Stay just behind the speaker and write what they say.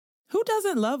Who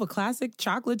doesn't love a classic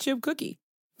chocolate chip cookie?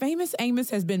 Famous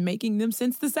Amos has been making them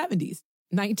since the 70s,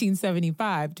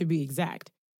 1975 to be exact.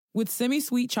 With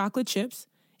semi-sweet chocolate chips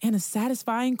and a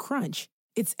satisfying crunch,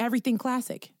 it's everything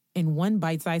classic in one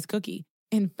bite-sized cookie,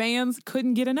 and fans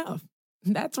couldn't get enough.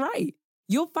 That's right.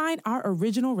 You'll find our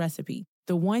original recipe,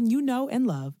 the one you know and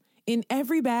love, in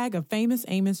every bag of Famous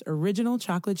Amos original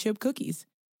chocolate chip cookies.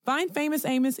 Find Famous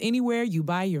Amos anywhere you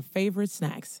buy your favorite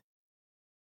snacks.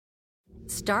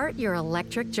 Start your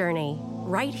electric journey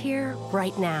right here,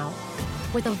 right now.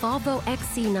 With a Volvo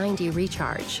XC90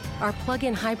 Recharge, our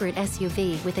plug-in hybrid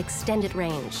SUV with extended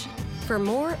range. For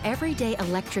more everyday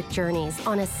electric journeys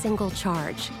on a single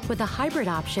charge, with a hybrid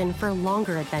option for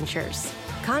longer adventures.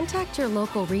 Contact your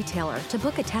local retailer to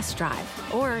book a test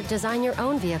drive or design your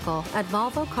own vehicle at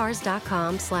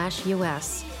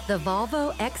volvocars.com/US. The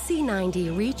Volvo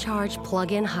XC90 Recharge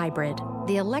Plug-in Hybrid,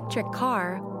 the electric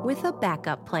car with a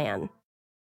backup plan.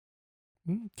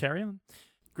 Carry on.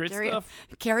 Great stuff.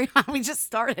 Carry on. We just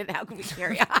started. How can we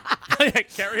carry on? Yeah,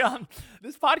 carry on.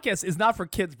 This podcast is not for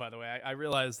kids, by the way. I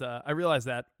realized that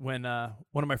when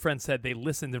one of my friends said they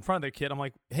listened in front of their kid. I'm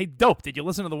like, hey, dope, did you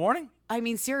listen to the warning? I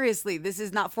mean, seriously, this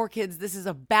is not for kids. This is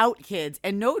about kids.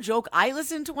 And no joke, I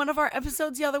listened to one of our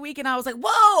episodes the other week and I was like,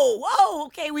 whoa,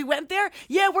 okay, we went there?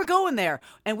 Yeah, we're going there.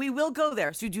 And we will go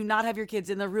there. So do not have your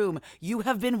kids in the room. You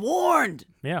have been warned.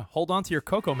 Yeah, hold on to your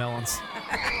cocoa melons.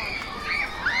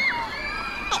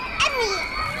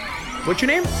 What's your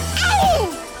name?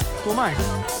 Who am I?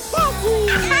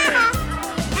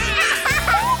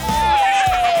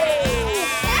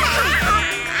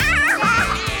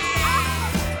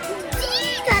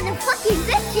 These are the fucking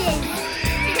bitches.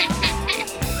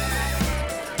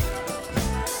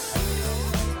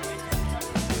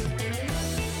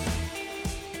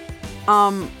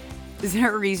 Is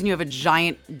there a reason you have a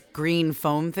giant green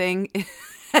foam thing?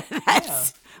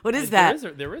 What is that?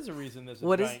 There is a reason there's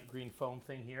a giant green foam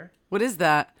thing here. What is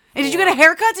that? And did you get a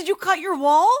haircut? Did you cut your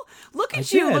wall? Look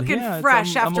at you looking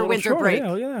fresh after winter break.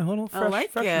 Yeah, a little fresh. I like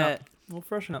freshen it. up. A little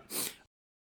freshen up.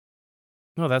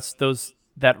 No,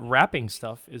 that wrapping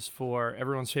stuff is for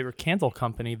everyone's favorite candle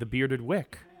company, the Bearded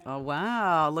Wick. Oh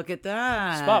wow! Look at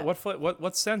that. Spot. What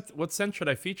scent should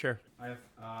I feature? I have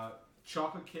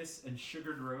chocolate kiss and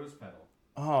sugared rose petal.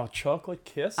 Oh, chocolate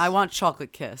kiss. I want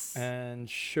chocolate kiss and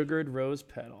sugared rose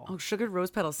petal. Oh, sugared rose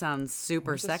petal sounds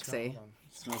super sexy. It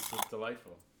smells so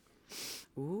delightful.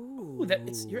 Ooh.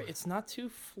 It's not too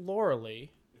florally.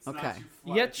 It's okay. Not too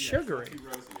Yet sugary. It's not too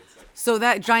rosy. It's like, So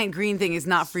that giant green thing is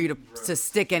not for you to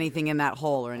stick anything in that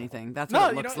hole or anything. That's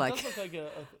what it looks like. It does look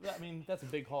like I mean, that's a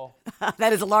big hole.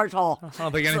 That is a large hole. I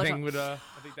don't think anything would. I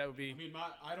think that would be. I mean,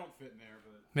 I don't fit in there,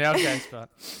 but. Yeah. Okay, Spot.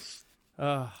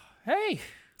 Hey.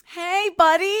 Hey,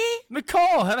 buddy.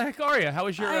 Nicole, how the heck are you? How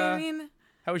was your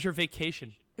how was your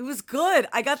vacation? It was good.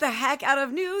 I got the heck out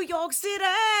of New York City.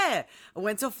 I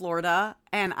went to Florida,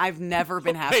 and I've never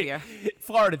been happier. Wait,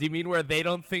 Florida, do you mean where they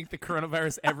don't think the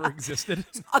coronavirus ever existed?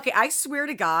 Okay, I swear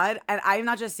to God, and I'm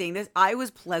not just saying this, I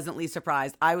was pleasantly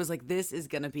surprised. I was like, this is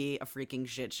going to be a freaking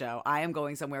shit show. I am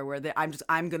going somewhere where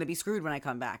I'm going to be screwed when I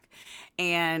come back.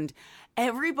 And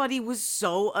everybody was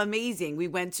so amazing. We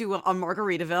went to a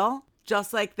Margaritaville.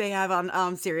 Just like they have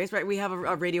on Sirius, right? We have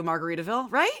a Radio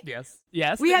Margaritaville, right? Yes.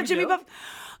 We had Jimmy Buff.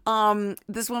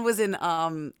 This one was in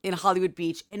Hollywood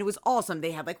Beach, and it was awesome. They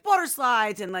had like water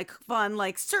slides and like fun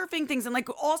like surfing things and like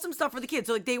awesome stuff for the kids.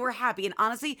 So like they were happy. And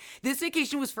honestly, this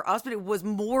vacation was for us, but it was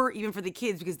more even for the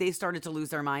kids because they started to lose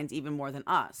their minds even more than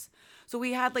us. So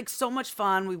we had like so much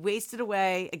fun. We wasted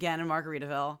away again in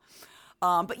Margaritaville.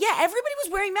 But yeah, everybody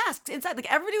was wearing masks inside.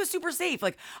 Like everybody was super safe.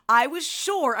 Like I was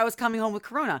sure I was coming home with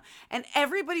corona, and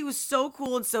everybody was so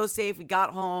cool and so safe. We got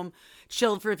home,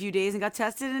 chilled for a few days, and got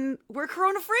tested, and we're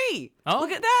corona free. Oh, look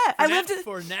at that!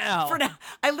 For now,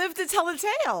 I lived to tell the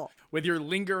tale. With your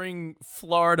lingering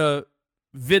Florida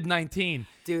vid-19,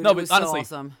 dude. No, it was but honestly,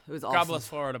 so awesome. It was awesome. God bless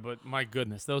Florida, but my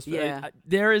goodness, those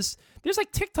there's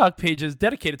like TikTok pages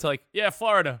dedicated to like, yeah,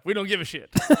 Florida, we don't give a shit.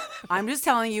 I'm just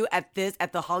telling you, at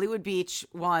the Hollywood Beach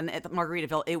one at the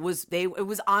Margaritaville, it was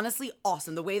honestly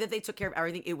awesome. The way that they took care of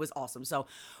everything, it was awesome. So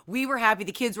we were happy.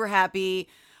 The kids were happy.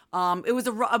 It was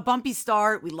a bumpy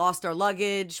start. We lost our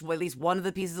luggage, well, at least one of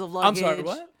the pieces of luggage. I'm sorry,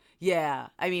 what? Yeah,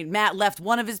 I mean, Matt left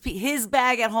one of his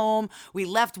bag at home. We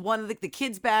left one of the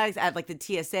kids' bags at like the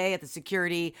TSA at the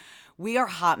security. We are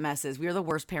hot messes. We are the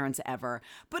worst parents ever.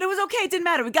 But it was okay. It didn't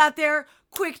matter. We got there.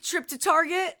 Quick trip to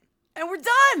Target. And we're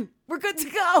done. We're good to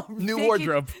go. New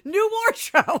wardrobe. New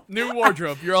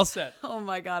wardrobe. You're all set. Oh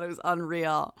my God, it was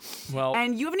unreal. Well,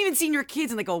 and you haven't even seen your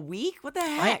kids in like a week? What the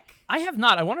heck? I have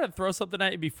not. I wanted to throw something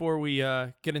at you before we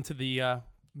get into the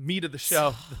meat of the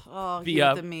show. Oh, the, you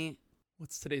with the meat.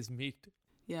 What's today's meat?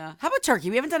 Yeah. How about turkey?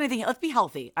 We haven't done anything. Let's be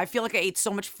healthy. I feel like I ate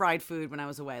so much fried food when I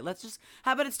was away.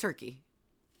 How about it's turkey?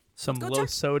 Some low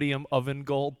sodium oven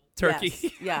gold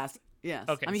turkey. Yes. Yes.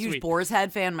 Okay, I'm a huge sweet. Boar's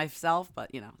Head fan myself,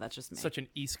 but that's just me. Such an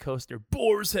East Coaster.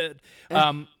 Boar's Head.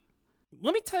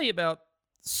 Let me tell you about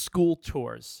school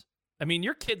tours. I mean,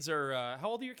 your kids are, how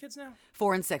old are your kids now?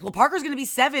 4 and 6. Well, Parker's going to be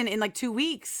 7 in like 2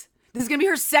 weeks. This is going to be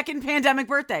her second pandemic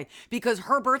birthday because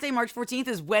her birthday, March 14th,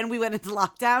 is when we went into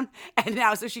lockdown. And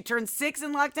now, so she turned 6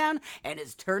 in lockdown and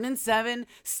is turning 7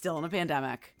 still in a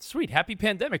pandemic. Sweet. Happy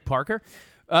pandemic, Parker.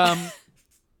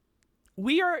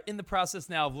 We are in the process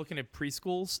now of looking at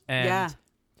preschools. And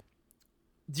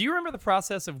do you remember the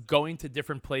process of going to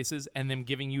different places and them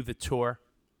giving you the tour?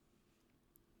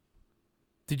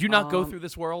 Did you not go through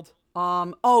this world?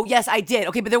 Oh, yes, I did.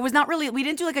 Okay, but we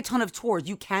didn't do like a ton of tours.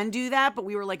 You can do that, but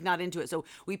we were like not into it. So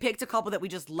we picked a couple that we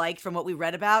just liked from what we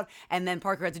read about. And then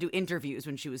Parker had to do interviews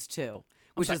when she was 2.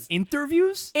 Which is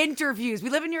interviews? Interviews. We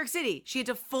live in New York City. She had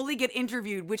to fully get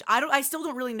interviewed, which I still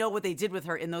don't really know what they did with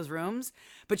her in those rooms,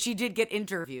 but she did get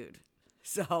interviewed.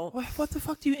 So what the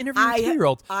fuck do you interview a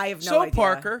 2-year-old? I have no idea. So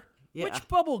Parker, Yeah. which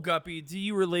bubble guppy do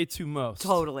you relate to most?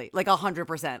 Totally. Like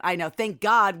 100%. I know. Thank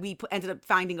God we ended up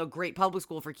finding a great public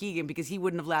school for Keegan because he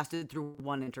wouldn't have lasted through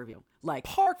one interview. Like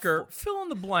Parker, fill in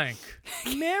the blank.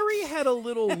 Mary had a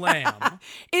little lamb.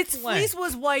 Its fleece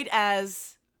was white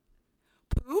as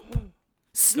poop,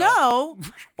 snow,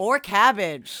 or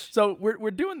cabbage. So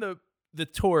we're doing the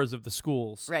tours of the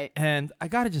schools. Right. And I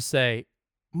got to just say,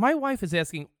 my wife is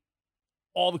asking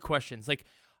all the questions. Like,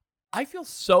 I feel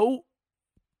so,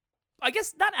 I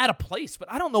guess not out of place,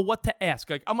 but I don't know what to ask.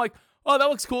 Like, I'm like, oh, that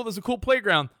looks cool. There's a cool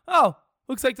playground. Oh,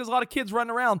 looks like there's a lot of kids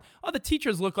running around. Oh, the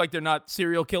teachers look like they're not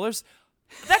serial killers.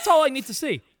 That's all I need to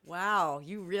see. Wow,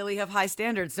 you really have high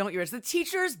standards, don't you? The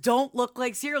teachers don't look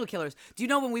like serial killers. Do you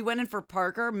know when we went in for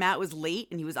Parker, Matt was late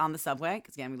and he was on the subway,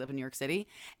 because again, we live in New York City,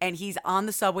 and he's on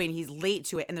the subway and he's late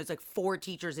to it, and there's like 4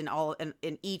 teachers in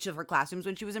each of her classrooms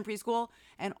when she was in preschool,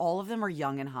 and all of them are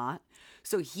young and hot.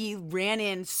 So he ran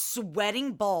in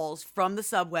sweating balls from the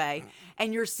subway,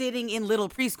 and you're sitting in little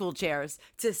preschool chairs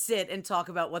to sit and talk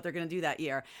about what they're going to do that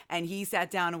year. And he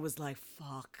sat down and was like,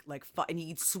 fuck, and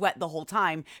he'd sweat the whole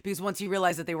time because once he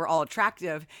realized that they were all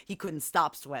attractive, he couldn't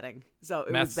stop sweating. So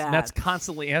it was bad. Matt's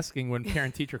constantly asking when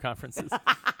parent-teacher conferences.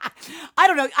 I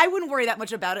don't know. I wouldn't worry that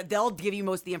much about it. They'll give you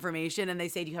most of the information, and they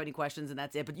say, do you have any questions? And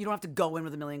that's it. But you don't have to go in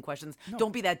with a million questions. No.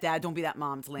 Don't be that dad. Don't be that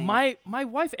mom. It's lame. My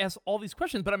wife asks all these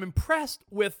questions, but I'm impressed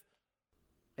with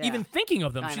even thinking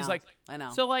of them. She's like, I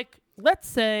know. So, like, let's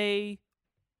say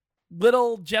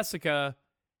little Jessica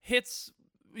hits,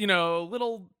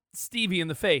 little Stevie in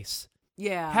the face.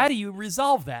 Yeah. How do you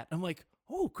resolve that? I'm like,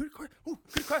 oh, good question. Oh,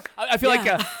 good question. I feel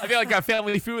like a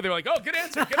Family Feud. They're like, oh, good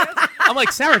answer. Good answer. I'm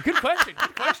like, Sarah, good question.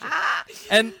 Good question.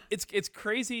 And it's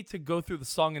crazy to go through the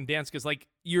song and dance because like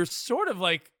you're sort of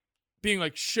like being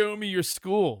like, show me your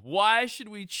school. Why should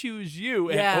we choose you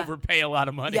and overpay a lot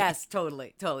of money? Yes,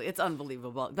 totally. It's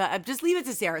unbelievable. But just leave it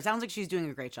to Sarah. It sounds like she's doing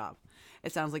a great job.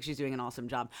 It sounds like she's doing an awesome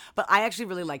job. But I actually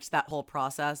really liked that whole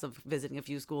process of visiting a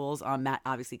few schools. Matt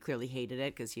obviously clearly hated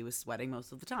it because he was sweating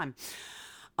most of the time.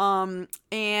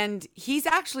 And he's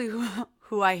actually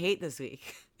who I hate this week.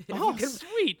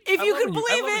 Sweet. If you could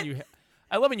believe it.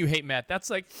 I love when you hate Matt. That's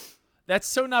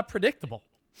so not predictable.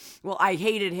 Well, I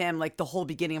hated him like the whole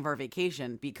beginning of our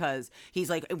vacation because he's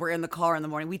like, we're in the car in the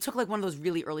morning. We took like one of those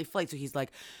really early flights. So he's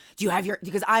like,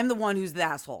 because I'm the one who's the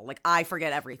asshole. Like I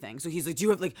forget everything. So he's like,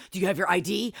 do you have your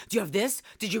ID? Do you have this?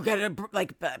 Did you get a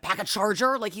pack a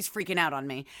charger? Like he's freaking out on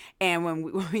me. And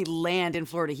when we land in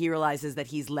Florida, he realizes that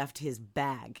he's left his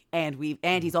bag and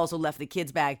he's also left the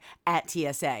kid's bag at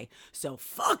TSA. So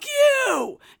fuck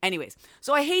you. Anyways,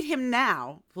 so I hate him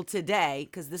now. Well, today,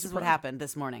 because this is what happened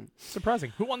this morning.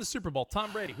 Surprising. Who won the Super Bowl?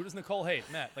 Tom Brady. Who does Nicole hate?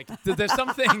 Matt. Like, there's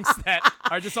some things that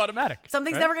are just automatic.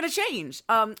 Something's right? never going to change.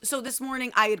 So this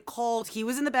morning I had called. He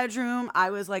was in the bedroom.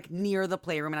 I was like near the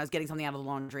playroom and I was getting something out of the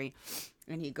laundry.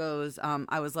 And he goes,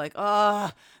 I was like,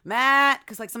 oh, Matt,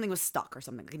 because like something was stuck or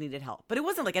something. Like, I needed help. But it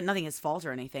wasn't like nothing his fault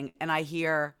or anything. And I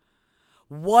hear,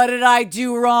 what did I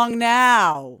do wrong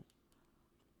now?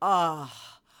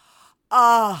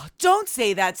 Don't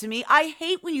say that to me. I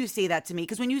hate when you say that to me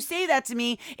because when you say that to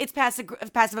me, it's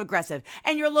passive aggressive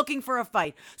and you're looking for a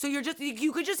fight. So you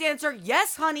could just answer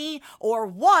yes, honey, or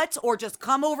what, or just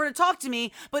come over to talk to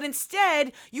me. But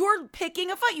instead, you're picking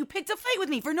a fight. You picked a fight with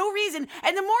me for no reason,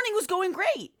 and the morning was going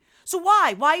great. So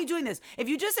why? Why are you doing this? If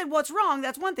you just said what's wrong,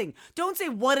 that's one thing. Don't say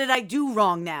what did I do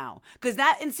wrong now, because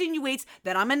that insinuates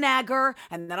that I'm a nagger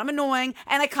and that I'm annoying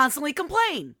and I constantly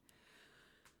complain.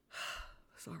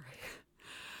 Sorry.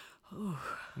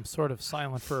 I'm sort of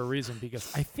silent for a reason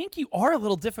because I think you are a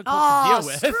little difficult Oh, to deal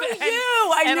with. screw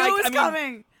you! I knew it was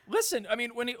coming. Listen, I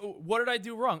mean, what did I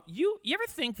do wrong? You ever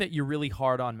think that you're really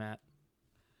hard on Matt?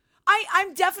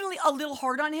 I'm definitely a little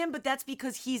hard on him, but that's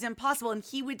because he's impossible. And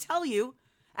he would tell you,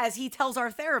 as he tells our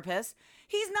therapist,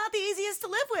 he's not the easiest to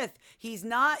live with. He's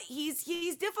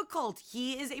difficult.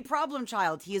 He is a problem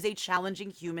child. He is a challenging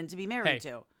human to be married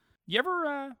to. You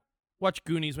ever watch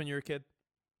Goonies when you were a kid?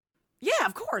 Yeah,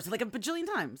 of course. Like a bajillion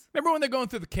times. Remember when they're going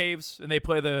through the caves and they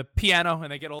play the piano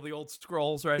and they get all the old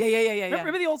scrolls, right? Yeah.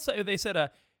 Remember the old, they said,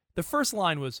 the first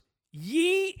line was,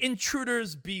 "Ye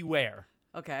intruders beware."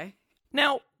 Okay.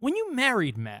 Now, when you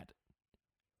married Matt,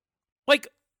 like,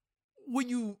 were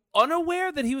you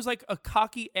unaware that he was like a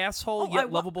cocky asshole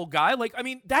yet lovable guy? Like, I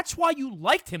mean, that's why you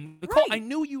liked him. Nicole, Right. I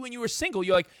knew you when you were single.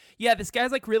 You're like, yeah, this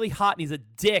guy's like really hot and he's a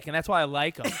dick, and that's why I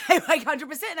like him. Like 100%.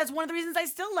 That's one of the reasons I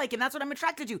still like him. That's what I'm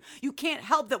attracted to. You can't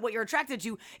help that what you're attracted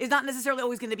to is not necessarily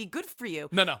always going to be good for you.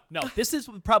 No. This is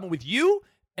the problem with you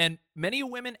and many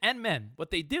women and men.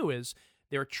 What they do is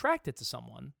they're attracted to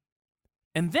someone,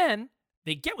 and then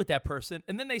they get with that person,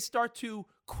 and then they start to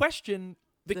question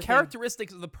the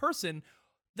characteristics of the person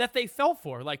that they fell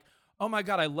for. Like, oh my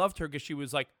God, I loved her because she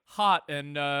was like hot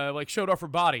and like showed off her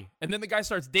body. And then the guy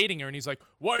starts dating her and he's like,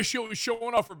 why is she always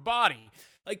showing off her body?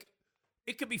 Like,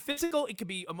 it could be physical, it could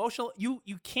be emotional. You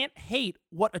can't hate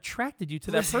what attracted you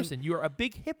to that person. You're a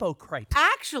big hypocrite.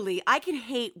 Actually, I can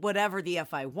hate whatever the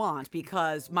F I want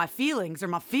because my feelings are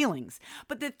my feelings.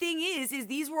 But the thing is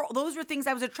those were things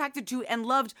I was attracted to and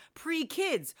loved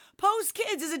pre-kids.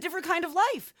 Post-kids is a different kind of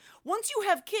life. Once you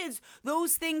have kids,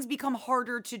 those things become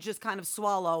harder to just kind of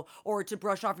swallow or to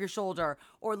brush off your shoulder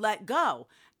or let go.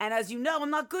 And as you know,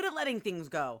 I'm not good at letting things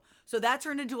go. So that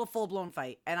turned into a full-blown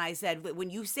fight. And I said,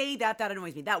 when you say that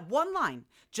annoys me. That one line,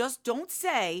 just don't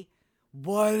say,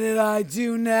 what did I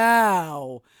do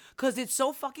now? Because it's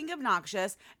so fucking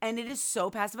obnoxious and it is so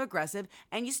passive-aggressive.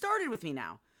 And you started with me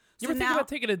now. You ever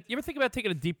think about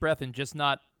taking a deep breath and just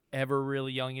not ever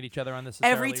really yelling at each other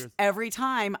unnecessarily? Every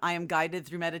time I am guided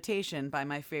through meditation by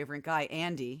my favorite guy,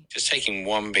 Andy. Just taking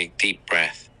one big deep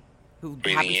breath. Who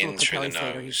breathing happens to in look like through Kelly the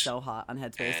Slater. He's nose so hot on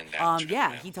Headspace. and out through the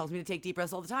mouth. He tells me to take deep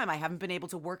breaths all the time. I haven't been able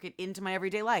to work it into my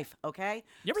everyday life, okay?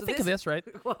 You ever So think of this, right?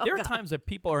 Well, there are God. times that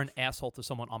people are an asshole to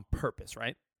someone on purpose,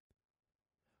 right?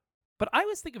 But I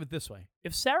always think of it this way.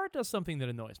 If Sarah does something that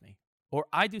annoys me, or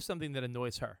I do something that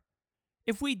annoys her,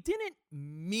 if we didn't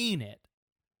mean it,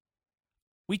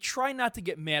 we try not to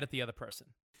get mad at the other person.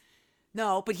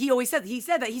 No, but he said that. He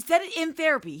said it in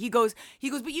therapy. He goes,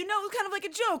 but you know, it's kind of like a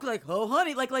joke, like, oh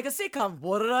honey, like a sitcom.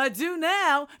 What did I do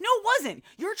now? No, it wasn't.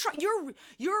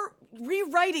 You're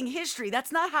rewriting history.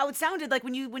 That's not how it sounded like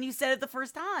when you said it the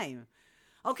first time.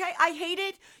 Okay, I hate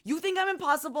it. You think I'm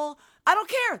impossible. I don't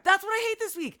care. That's what I hate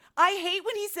this week. I hate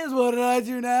when he says, what did I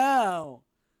do now?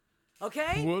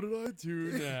 Okay? What did I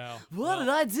do now? What did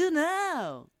I do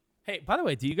now? Hey, by the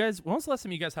way, when was the last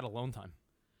time you guys had alone time?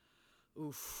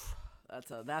 Oof.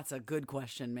 That's a good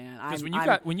question, man. Because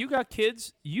when you got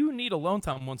kids, you need alone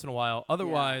time once in a while.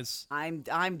 Otherwise,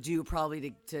 I'm due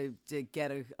probably to get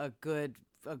a good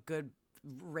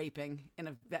raping in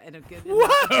a good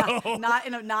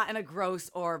not in a gross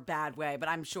or bad way, but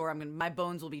I'm sure my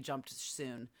bones will be jumped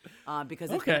soon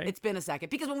because it's been a second.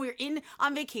 Because when we were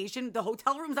on vacation, the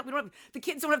hotel rooms the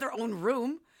kids don't have their own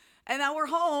room. And now we're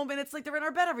home, and it's like they're in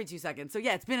our bed every 2 seconds. So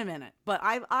yeah, it's been a minute, but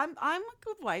I'm a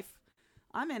good wife.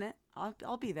 I'm in it.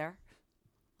 I'll be there.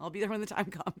 I'll be there when the time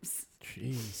comes.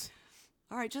 Jeez.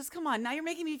 All right, just come on. Now you're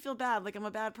making me feel bad, like I'm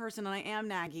a bad person, and I am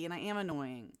naggy, and I am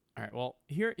annoying. All right. Well,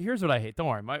 here's what I hate. Don't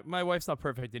worry, my wife's not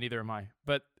perfect, and neither am I.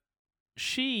 But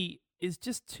she is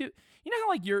just too. You know how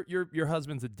like your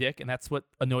husband's a dick, and that's what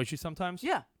annoys you sometimes.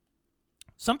 Yeah.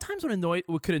 Sometimes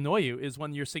what could annoy you is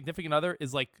when your significant other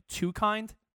is like too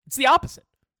kind. It's the opposite.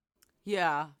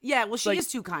 Yeah. Well, she is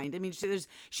too kind. I mean,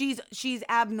 she's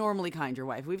abnormally kind. Your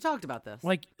wife. We've talked about this.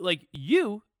 Like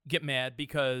you get mad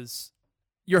because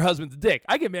your husband's a dick.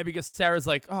 I get mad because Sarah's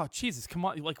like, oh Jesus, come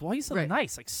on, like why are you so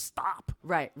nice? Like stop.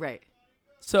 Right.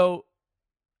 So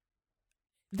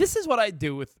this is what I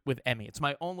do with Emmy. It's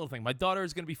my own little thing. My daughter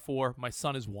is gonna be 4. My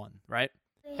son is 1. Right?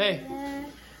 Hey,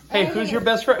 who's your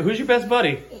best friend? Who's your best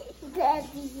buddy?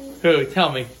 Daddy. Who?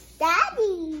 Tell me.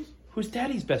 Daddy. Who's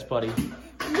Daddy's best buddy?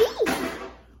 Me.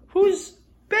 Who's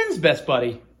Ben's best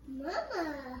buddy?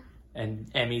 Mama.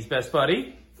 And Emmy's best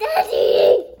buddy?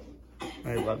 Daddy.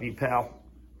 I love you, pal.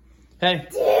 Hey.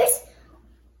 There's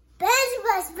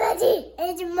best buddy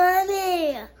and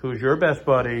mommy. Who's your best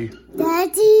buddy?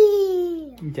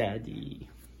 Daddy.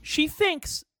 She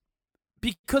thinks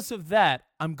because of that,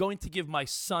 I'm going to give my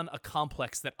son a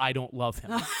complex that I don't love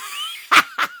him.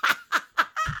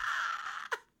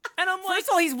 First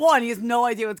of all, he's one. He has no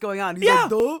idea what's going on. He's Yeah. like,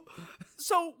 duh.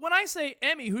 So when I say,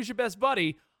 Emmy, who's your best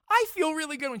buddy? I feel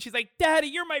really good when she's like, Daddy,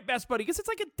 you're my best buddy. Because it's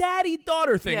like a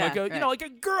daddy-daughter thing. Yeah, like a, right. you know, like a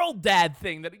girl-dad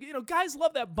thing. That, you know, guys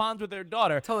love that bond with their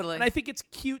daughter. Totally. And I think it's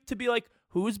cute to be like,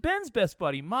 who's Ben's best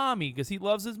buddy? Mommy, because he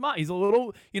loves his mom. He's a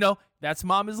little, you know, that's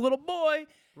Mama's little boy.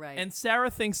 Right. And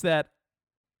Sarah thinks that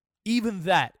even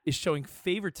that is showing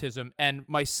favoritism, and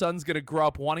my son's going to grow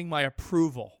up wanting my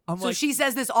approval. I'm So like, she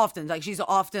says this often. Like, she's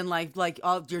often like,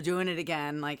 oh, you're doing it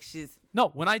again. Like, she's. no,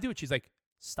 when I do it, she's like,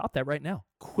 stop that right now.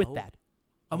 Quit Oh. that.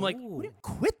 I'm like, Oh. what do you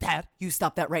quit that? You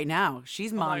stop that right now.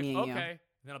 She's I'm like, mommying okay. you. And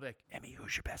then I'll be like, Emmy,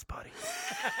 who's your best buddy?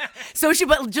 So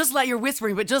but just let you're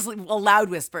whispering, but just a loud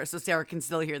whisper so Sarah can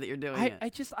still hear that you're doing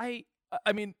it.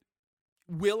 I mean,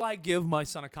 will I give my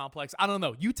son a complex? I don't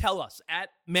know. You tell us at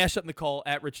Mashup Nicole,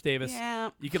 at Rich Davis.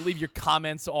 Yeah. You can leave your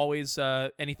comments always,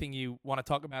 anything you want to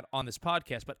talk about on this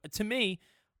podcast. But to me,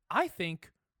 I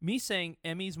think me saying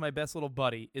Emmy's my best little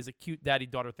buddy is a cute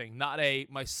daddy-daughter thing, not a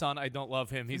my son, I don't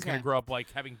love him. He's going Okay. to grow up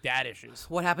like having dad issues.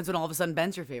 What happens when all of a sudden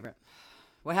Ben's your favorite?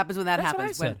 What happens when that That's what I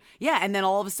happens? said. Yeah, and then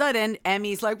all of a sudden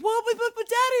Emmy's like, "Whoa, but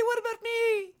Daddy, what about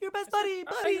me? Your best buddy,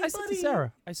 I said to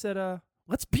Sarah, I said,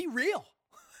 let's be real.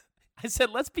 I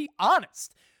said, let's be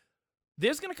honest.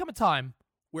 There's going to come a time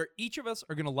where each of us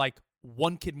are going to like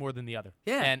one kid more than the other.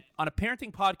 Yeah. And on a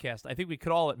parenting podcast, I think we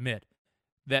could all admit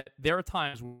that there are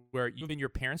times where you've been your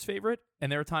parents' favorite,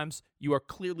 and there are times you are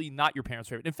clearly not your parents'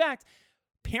 favorite. In fact,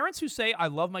 parents who say, I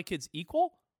love my kids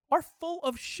equal are full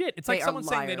of shit. It's like They are someone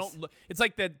saying they liars. don't look. It's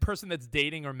like that person that's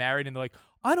dating or married, and they're like,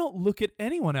 I don't look at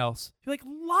anyone else. You're like,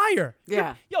 liar.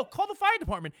 Yeah. Yo, call the fire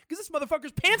department because this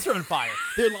motherfucker's pants are on fire.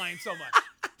 They're lying so much.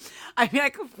 I mean, I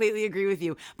completely agree with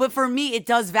you. But for me, it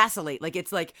does vacillate. Like,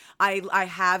 it's like I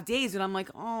have days when I'm like,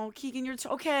 oh, Keegan, you're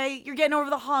okay. You're getting over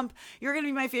the hump. You're going to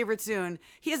be my favorite soon.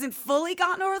 He hasn't fully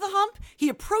gotten over the hump. He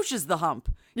approaches the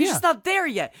hump. He's Yeah. just not there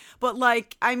yet. But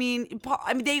like, I mean,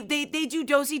 they do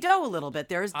do-si-do a little bit.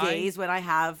 There's days when I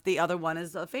have the other one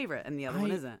is a favorite and the other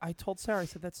one isn't. I told Sarah, I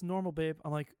said, that's normal, babe.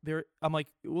 I'm like,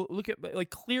 well, look at, like,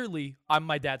 clearly I'm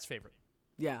my dad's favorite.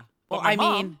 Yeah. But Well, my I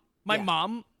mom, mean, my yeah.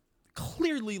 mom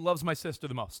clearly loves my sister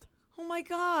the most. Oh my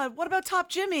God. What about Top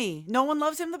Jimmy? No one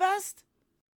loves him the best?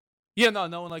 Yeah,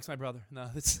 no one likes my brother. No,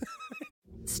 it's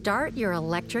Start your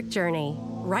electric journey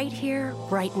right here,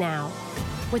 right now.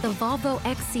 With a Volvo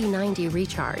XC90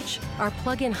 Recharge, our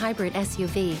plug-in hybrid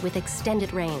SUV with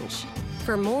extended range.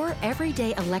 For more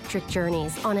everyday electric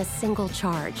journeys on a single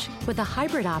charge, with a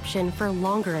hybrid option for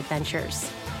longer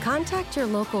adventures. Contact your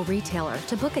local retailer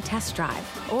to book a test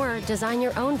drive or design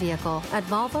your own vehicle at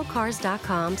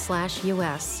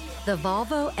volvocars.com/US. The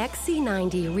Volvo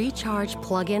XC90 Recharge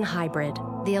Plug-in Hybrid,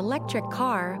 the electric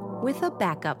car with a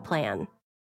backup plan.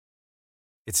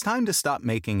 It's time to stop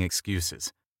making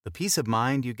excuses. The peace of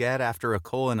mind you get after a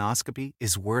colonoscopy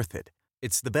is worth it.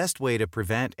 It's the best way to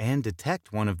prevent and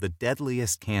detect one of the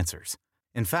deadliest cancers.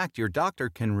 In fact, your doctor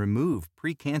can remove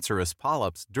precancerous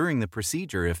polyps during the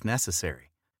procedure if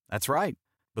necessary. That's right,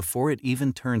 before it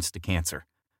even turns to cancer.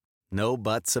 No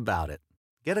buts about it.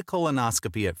 Get a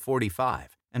colonoscopy at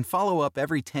 45 and follow up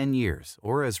every 10 years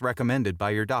or as recommended by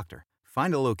your doctor.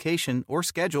 Find a location or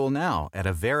schedule now at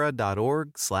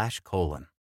avera.org/colon.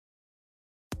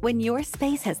 When your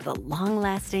space has the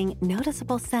long-lasting,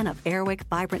 noticeable scent of Airwick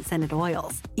Vibrant Scented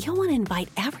Oils, you'll want to invite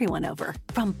everyone over,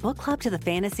 from book club to the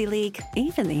fantasy league,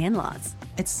 even the in-laws.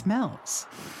 It smells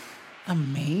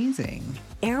amazing.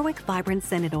 Airwick Vibrant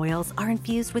Scented Oils are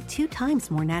infused with 2 times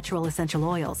more natural essential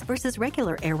oils versus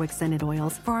regular Airwick Scented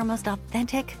Oils for our most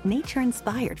authentic,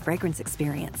 nature-inspired fragrance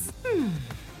experience.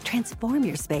 Transform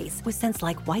your space with scents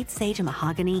like white sage and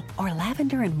mahogany or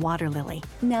lavender and water lily.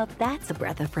 Now that's a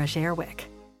breath of fresh Airwick.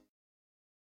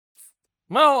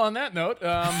 well. On that note,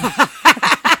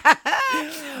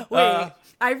 Wait,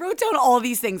 I wrote down all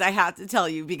these things I have to tell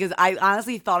you because I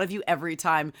honestly thought of you every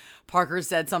time Parker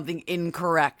said something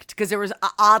incorrect because there was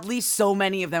oddly so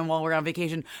many of them while we were on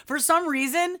vacation. For some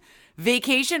reason,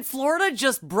 Florida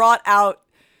just brought out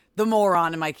the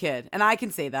moron in my kid. And I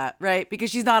can say that, right? Because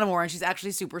she's not a moron. She's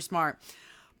actually super smart.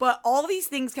 But all these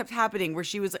things kept happening where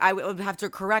I would have to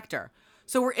correct her.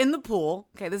 So we're in the pool.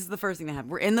 Okay, this is the first thing that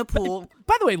happened. We're in the pool.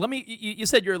 by the way, you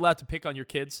said you're allowed to pick on your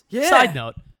kids. Yeah. Side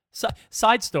note,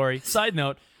 side story, side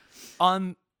note,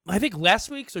 on, I think last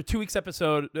week's or 2 weeks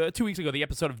episode, 2 weeks ago, the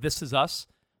episode of This Is Us,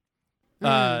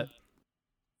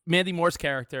 Mandy Moore's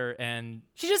character and...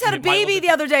 She just had a baby the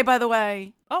other day, by the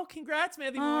way. Oh, congrats,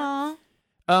 Mandy Moore.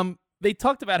 Aw. They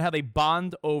talked about how they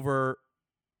bond over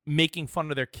making fun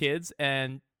of their kids,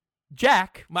 and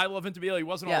Jack, my love Intimate,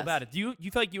 wasn't all Yes. about it. Do you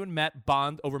feel like you and Matt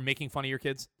bond over making fun of your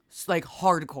kids? It's like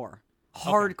hardcore.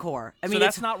 hardcore. I mean, so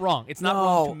that's it's not wrong. It's not No.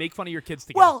 wrong to make fun of your kids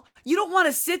together. Well, you don't want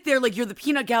to sit there like you're the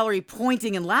peanut gallery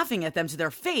pointing and laughing at them to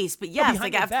their face, but yes, behind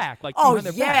like their after, back, like oh behind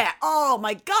their yeah, back. oh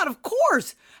my god, of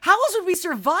course. How else would we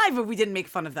survive if we didn't make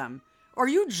fun of them? Are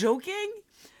you joking?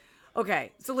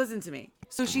 Okay, so listen to me.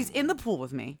 So she's in the pool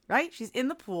with me, right? She's in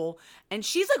the pool, and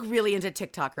she's like really into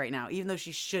TikTok right now, even though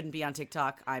she shouldn't be on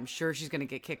TikTok. I'm sure she's gonna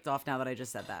get kicked off now that I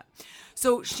just said that.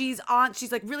 So she's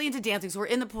like really into dancing. So we're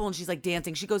in the pool, and she's like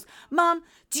dancing. She goes, "Mom,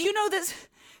 do you know this?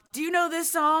 Do you know this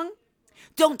song?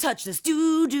 Don't touch this.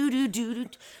 Do do do do do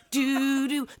do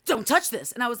do. Don't touch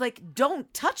this." And I was like,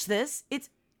 "Don't touch this. It's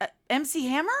MC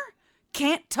Hammer.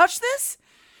 Can't touch this."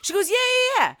 She goes,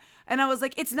 "Yeah." And I was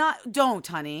like, "It's not. Don't,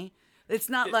 honey. It's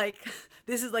not like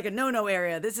this is like a no-no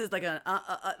area. This is like a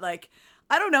like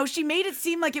I don't know." She made it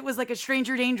seem like it was like a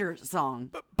Stranger Danger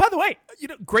song. By the way,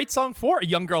 great song for a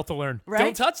young girl to learn. Right?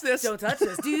 Don't touch this. Don't touch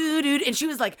this, dude. And she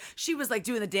was like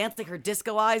doing the dance, like her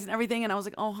disco eyes and everything. And I was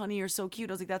like, "Oh, honey, you're so cute."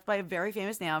 I was like, "That's by a very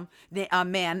famous man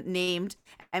named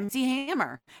MC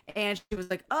Hammer." And she was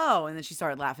like, "Oh," and then she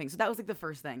started laughing. So that was like the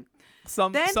first thing.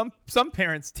 Some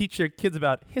parents teach their kids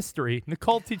about history.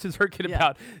 Nicole teaches her kid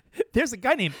about. There's a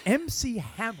guy named MC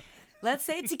Hammer. Let's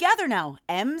say it together now.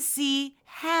 MC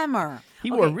Hammer.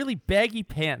 He wore really baggy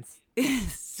pants.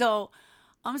 So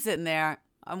I'm sitting there.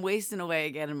 I'm wasting away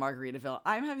again in Margaritaville.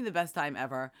 I'm having the best time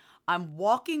ever. I'm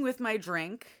walking with my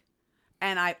drink,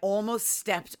 and I almost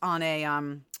stepped on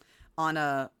a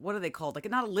what are they called? Like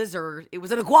not a lizard. It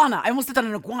was an iguana. I almost stepped on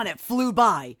an iguana. It flew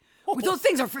by. Those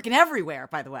things are freaking everywhere,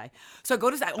 by the way. So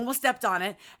I almost stepped on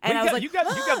it, and I was like, you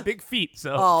got big feet,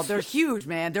 so. Oh, they're huge,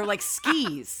 man. They're like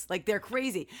skis. Like, they're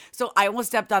crazy. So I almost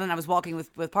stepped on it, and I was walking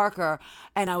with Parker,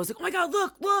 and I was like, "Oh my God,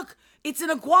 look, it's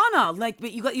an iguana." Like,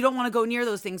 but you don't want to go near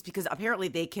those things because apparently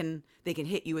they can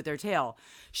hit you with their tail.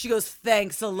 She goes,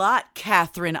 "Thanks a lot,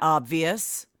 Catherine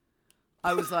Obvious."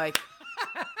 I was like,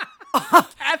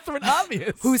 Catherine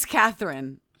Obvious. Who's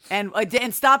Catherine? And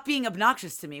stop being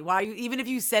obnoxious to me. Why? Even if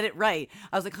you said it right,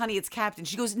 I was like, "Honey, it's Captain."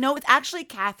 She goes, "No, it's actually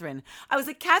Catherine." I was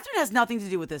like, "Catherine has nothing to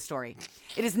do with this story.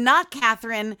 It is not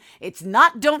Catherine. It's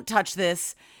not. Don't touch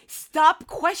this. Stop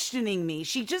questioning me."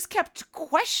 She just kept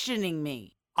questioning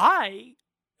me. I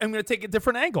am going to take a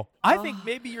different angle. I think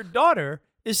maybe your daughter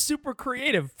is super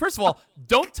creative. First of all,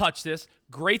 Don't Touch This.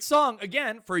 Great song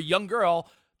again for a young girl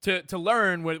to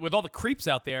learn with all the creeps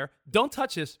out there. Don't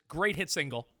Touch This. Great hit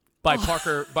single. By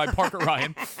Parker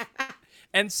Ryan.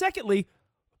 And secondly,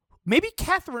 maybe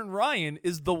Catherine Ryan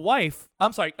is the wife.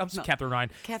 I'm sorry, Catherine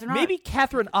Ryan. Maybe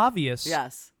Catherine Obvious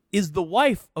is the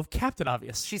wife of Captain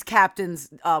Obvious. She's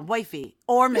Captain's wifey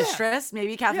or mistress.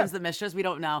 Maybe Catherine's the mistress. We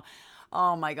don't know.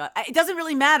 Oh my God. It doesn't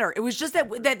really matter. It was just that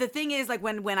the thing is, like,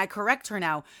 when I correct her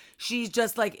now, she's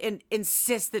just like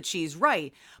insists that she's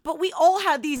right. But we all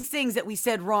had these things that we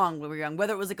said wrong when we were young,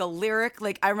 whether it was like a lyric.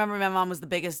 Like, I remember my mom was the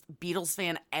biggest Beatles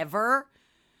fan ever.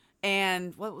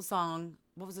 And what was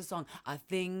the song? "I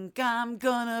think I'm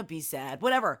gonna be sad."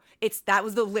 Whatever. That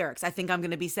was the lyrics. "I think I'm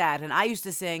gonna be sad." And I used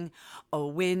to sing, "Oh,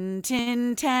 win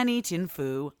tin tanny tin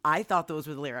foo." I thought those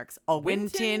were the lyrics. "Oh, win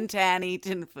tin tanny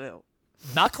tin foo."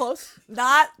 Not close.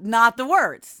 Not the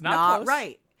words. Not close.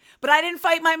 Right. But I didn't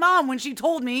fight my mom when she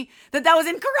told me that was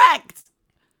incorrect.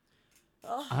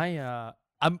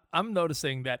 I'm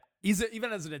noticing that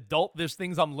even as an adult, there's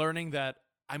things I'm learning that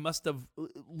I must have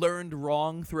learned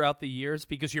wrong throughout the years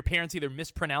because your parents either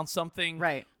mispronounced something,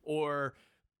 right, or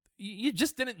you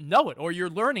just didn't know it, or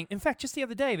you're learning. In fact, just the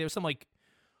other day, there was some like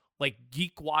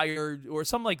GeekWire or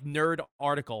some like nerd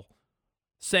article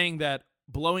saying that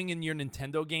blowing in your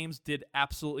Nintendo games did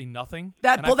absolutely nothing.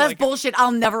 That's bullshit.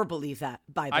 I'll never believe that,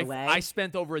 by the way. I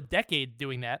spent over a decade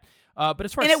doing that. But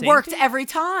as far and as it worked every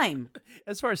time.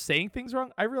 As far as saying things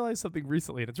wrong, I realized something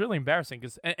recently, and it's really embarrassing.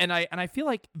 And I feel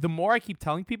like the more I keep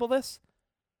telling people this,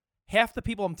 half the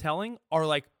people I'm telling are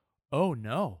like, "Oh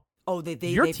no,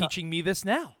 you're teaching me this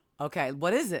now." Okay,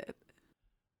 what is it?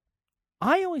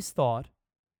 I always thought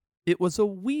it was a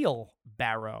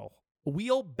wheelbarrow,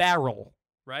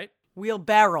 right?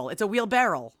 Wheelbarrow. It's a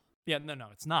wheelbarrow. Yeah, no,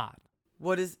 it's not.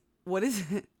 What is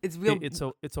it? It's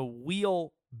a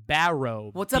wheelbarrow.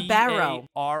 What's a barrow?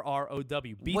 BARROW.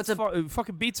 It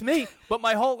fucking beats me. But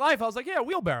my whole life I was like, yeah,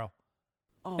 wheelbarrow.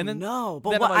 Oh, and then, no.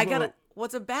 But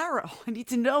what's a barrow? I need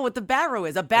to know what the barrow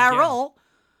is. A barrel?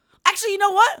 Actually, you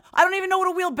know what? I don't even know what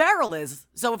a wheelbarrow is.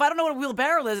 So if I don't know what a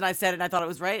wheelbarrow is and I said it and I thought it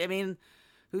was right, I mean,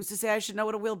 who's to say I should know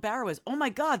what a wheelbarrow is? Oh my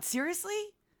God,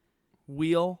 seriously?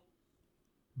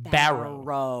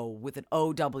 Barrow with an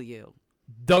OW.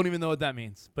 Don't even know what that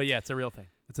means. But yeah, it's a real thing.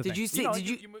 It's a Did thing. you say? know, Did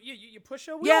you? you push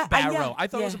a Yeah, barrel? yeah, I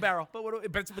thought it was a yeah. barrel,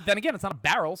 but then again, it's not a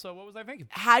barrel. So what was I thinking?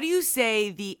 How do you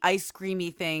say the ice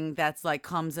creamy thing that's like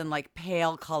comes in like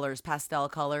pale colors, pastel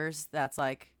colors? That's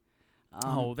like.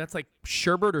 Oh, that's like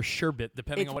sherbet or sherbet,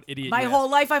 depending on what idiot. My you whole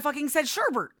ask. life I fucking said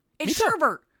sherbet. It's too.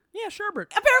 sherbet. Yeah, sherbet.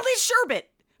 Apparently it's sherbet.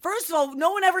 First of all,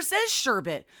 no one ever says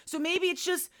sherbet. So maybe it's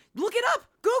just, look it up.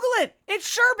 Google it. It's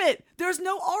sherbet. There's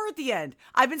no R at the end.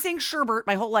 I've been saying sherbet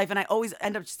my whole life, and I always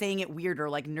end up saying it weirder,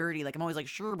 like nerdy. Like I'm always like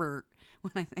sherbet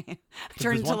when I say it.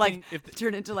 Turn there's into one like, thing-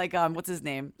 turn into like, what's his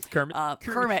name? Kermit.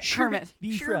 Kermit. Sherbet.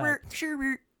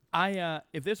 Sherbet.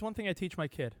 If there's one thing I teach my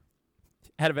kid,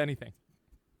 out of anything,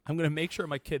 I'm gonna make sure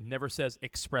my kid never says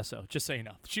espresso. Just so you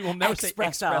know, she will never say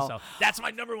espresso. That's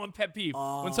my number one pet peeve.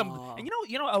 When and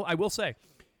you know, I will say,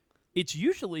 it's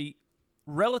usually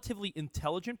relatively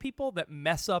intelligent people that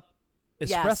mess up espresso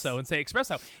Yes. and say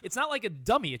espresso. It's not like a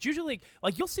dummy. It's usually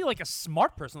like you'll see like a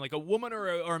smart person, like a woman or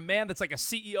a man that's like a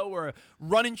CEO or a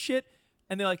running shit,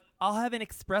 and they're like, "I'll have an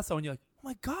espresso," and you're like, "Oh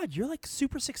my god, you're like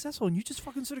super successful, and you just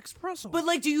fucking said espresso." But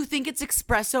like, do you think it's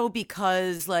espresso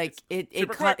because like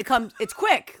super quick. it comes, it's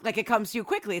quick, like it comes to you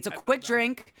quickly. It's a quick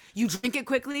drink. You drink it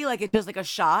quickly, like it's just like a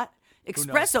shot.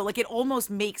 Espresso, like it almost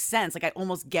makes sense. Like I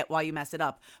almost get why you messed it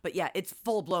up. But yeah, it's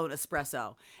full blown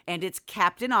espresso, and it's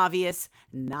Captain Obvious,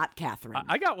 not Catherine.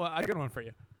 I got one. I got one for you.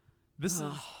 This is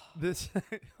this.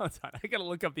 Hold on, I gotta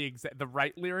look up the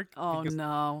right lyric. Oh because-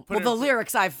 no! put Well, it the in-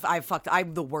 lyrics I've fucked.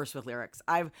 I'm the worst with lyrics.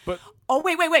 But- oh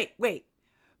wait.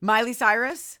 Miley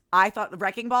Cyrus. I thought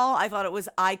Wrecking Ball. I thought it was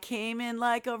I came in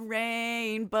like a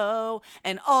rainbow,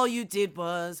 and all you did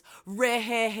was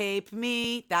rape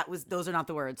me. Those are not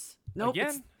the words. Nope. Again?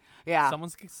 it's- Yeah.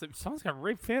 Someone's got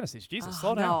rape fantasies. Jesus,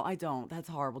 slow down. No, I don't. That's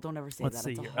horrible. Don't ever say Let's that.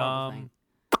 see It's a here. horrible thing.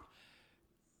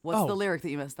 What's the oh. lyric that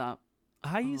you messed up?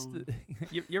 I used to.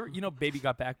 You know, "Baby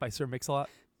Got Back" by Sir Mix-a-Lot.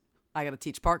 I got to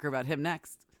teach Parker about him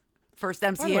next. First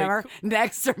MC By the way, Hammer,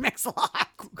 next Sir Mix-a-Lot.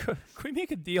 Can we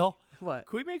make a deal? What?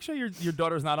 Can we make sure your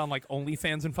daughter's not on like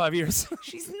OnlyFans in 5 years?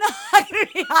 She's not going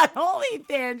to be on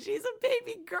OnlyFans. She's a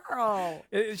baby girl.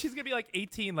 She's gonna be like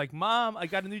 18. Like, Mom, I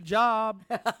got a new job.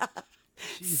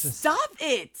 Jesus. Stop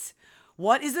it.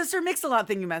 What is the Sir Mix-a-Lot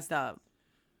thing you messed up?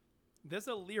 There's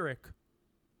a lyric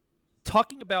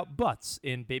talking about butts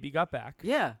in "Baby Got Back."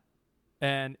 Yeah.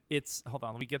 And it's, hold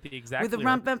on, let me get the exact With the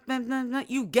lyric. rump,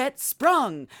 you get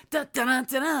sprung. Da, da, da,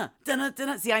 da, da, da,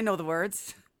 da. See, I know the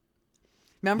words.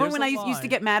 Remember There's when a I used to line.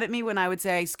 get mad at me when I would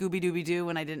say Scooby Dooby Doo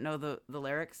when I didn't know the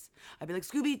lyrics? I'd be like,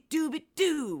 Scooby Dooby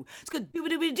Doo. Scooby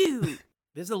Dooby Doo.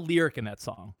 There's a lyric in that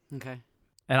song. Okay.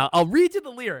 And I'll read you the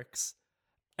lyrics,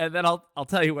 and then I'll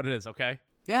tell you what it is, okay?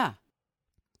 Yeah.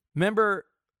 Remember,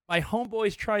 my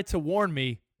homeboys tried to warn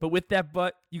me, but with that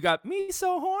butt, you got me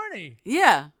so horny.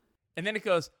 Yeah. And then it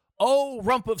goes, "Oh,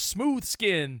 rump of smooth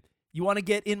skin, you want to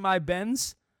get in my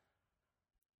Benz?"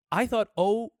 I thought,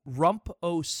 "Oh, rump,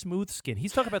 oh, smooth skin."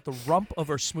 He's talking about the rump of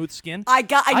her smooth skin. I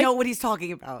know what he's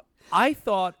talking about. I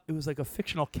thought it was like a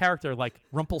fictional character, like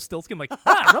Rumpelstiltskin, like,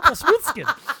 Rumple Smoothskin.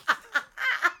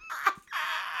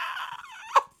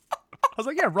 I was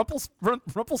like, yeah, Rumple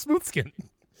Smoothskin.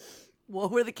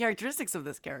 What were the characteristics of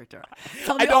this character?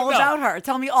 Tell me I don't all know. about her.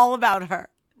 Tell me all about her.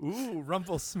 Ooh,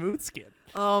 Rumple Smoothskin.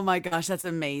 Oh my gosh, that's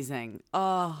amazing.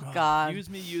 Oh God. Use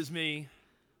me,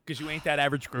 because you ain't that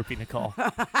average groupie, Nicole.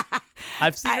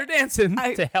 I've seen her dancing.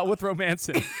 To hell with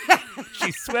romancing.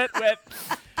 She's sweat wet.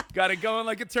 Got it going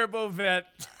like a turbo vet.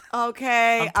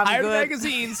 Okay, I'm tired good. of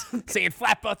magazines saying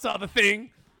flat butts are the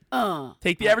thing.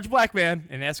 Take the average black man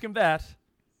and ask him that.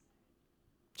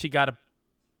 She got to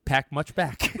pack much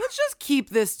back. Let's just keep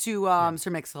this to Sir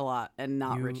Mix-a-Lot and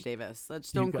not Rich Davis.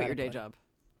 Let's don't quit got your it, day buddy. job.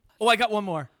 Oh, I got one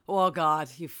more. Oh God,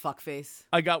 you fuckface.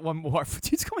 I got one more.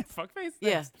 Dude's going fuckface?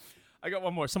 Yeah. Thanks. I got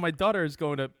one more. So my daughter is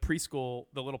going to preschool,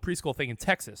 the little preschool thing in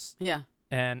Texas. Yeah.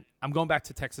 And I'm going back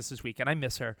to Texas this week, and I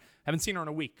miss her. Haven't seen her in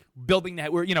a week. Building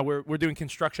that, we're doing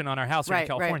construction on our house here in Right,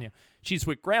 California. right. She's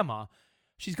with grandma.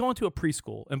 She's going to a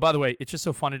preschool. And by the way, it's just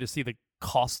so funny to see the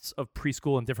costs of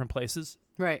preschool in different places.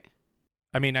 Right.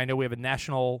 I mean, I know we have a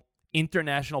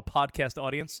international podcast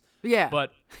audience. Yeah.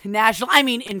 But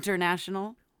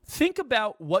international. think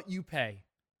about what you pay.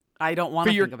 I don't want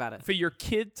to think about it. For your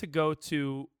kid to go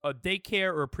to a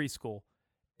daycare or a preschool.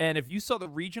 And if you saw the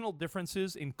regional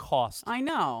differences in cost. I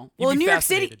know. You'd Well, be in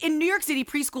fascinated. New York City,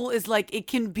 preschool is like, it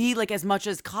can be like as much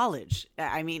as college.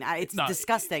 I mean, it's No,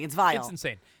 disgusting. It's vile. It's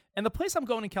insane. And the place I'm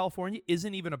going in California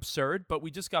isn't even absurd, but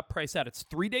we just got priced out. It's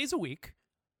 3 days a week,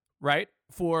 right?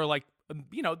 For like,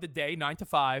 the day, 9 to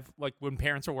 5, like when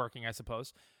parents are working, I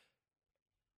suppose.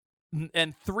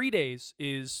 And 3 days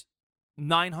is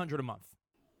 $900 a month.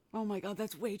 Oh my God,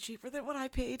 that's way cheaper than what I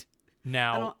paid.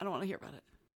 Now, I don't want to hear about it.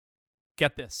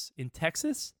 get this, in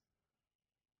Texas,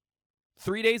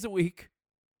 3 days a week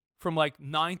from like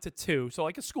 9 to 2, so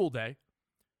like a school day,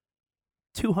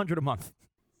 $200 a month.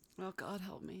 Oh, God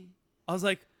help me. I was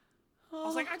like,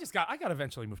 I got to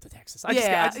eventually move to Texas. I just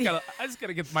got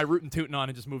to get my rootin' tootin' on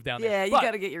and just move down there. Yeah, you But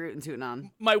got to get your rootin' tootin' on.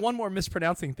 my one more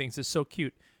mispronouncing things is so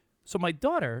cute. So my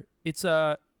daughter,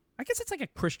 I guess it's like a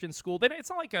Christian school. It's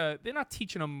not like they're not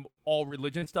teaching them all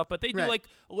religion stuff, but they do like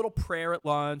a little prayer at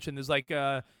lunch, and there's like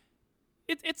I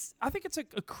think it's a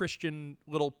Christian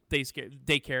little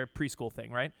daycare preschool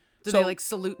thing, right? Do they like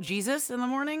salute Jesus in the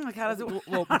morning? Like how does it work?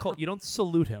 Well, Nicole, you don't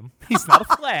salute him. He's not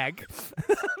a flag.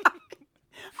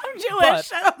 I'm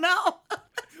Jewish. I don't know.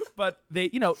 But they,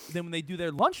 then when they do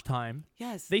their lunchtime,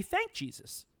 yes, they thank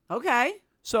Jesus. Okay.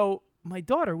 So my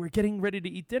daughter, we're getting ready to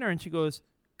eat dinner, and she goes,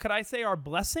 "Could I say our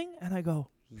blessing?" And I go,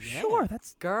 "Sure,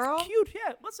 that's cute.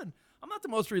 Yeah, listen, I'm not the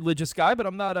most religious guy, but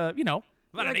I'm not I'm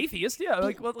not an atheist. Yeah,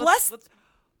 like bless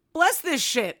this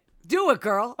shit. Do it,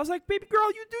 girl." I was like, "Baby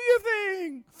girl, you do your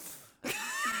thing."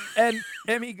 And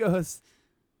Emmy goes,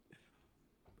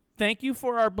 "Thank you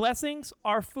for our blessings,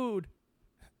 our food.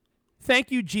 Thank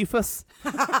you, Jeefus."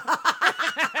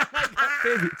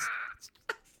 Baby,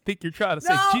 I think you're trying to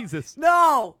say Jesus.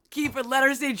 No, keep it. Let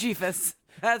her say Jeefus.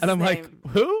 That's and I'm his like, name.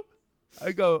 who?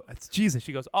 I go, it's Jesus.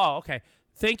 She goes, oh, okay.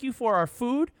 Thank you for our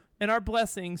food and our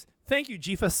blessings. Thank you,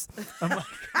 Jeefus. I'm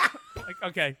like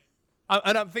okay.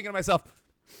 And I'm thinking to myself,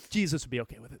 Jesus would be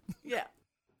okay with it. Yeah.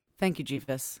 Thank you,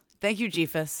 Jeefus. Thank you,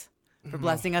 Jeefus, for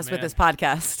blessing us with man. this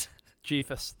podcast.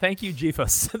 Jeefus. Thank you,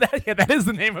 Jeefus. that is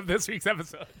the name of this week's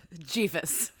episode.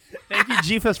 Jeefus. Thank you,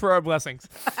 Jeefus, for our blessings.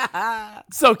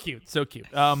 So cute. So cute.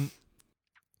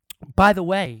 By the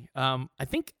way, I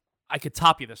think I could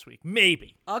top you this week.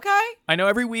 Maybe. Okay. I know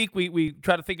every week we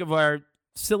try to think of our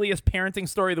silliest parenting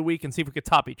story of the week and see if we could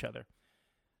top each other.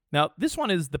 Now, this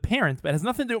one is the parent, but it has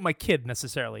nothing to do with my kid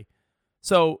necessarily.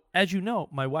 So, as you know,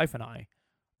 my wife and I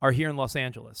are here in Los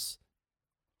Angeles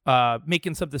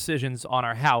making some decisions on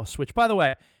our house, which, by the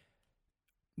way,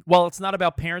 while it's not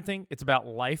about parenting, it's about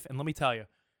life. And let me tell you,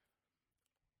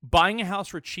 buying a house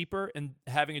for cheaper and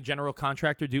having a general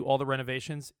contractor do all the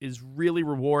renovations is really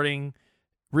rewarding,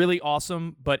 really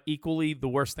awesome, but equally the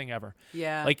worst thing ever.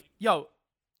 Yeah. Like, yo,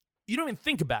 you don't even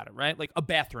think about it, right? Like a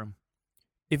bathroom.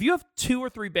 If you have 2 or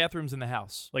 3 bathrooms in the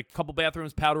house, like a couple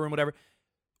bathrooms, powder room, whatever,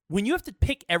 when you have to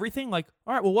pick everything, like,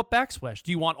 all right, well, what backsplash?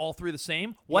 Do you want all 3 the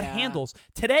same? What handles?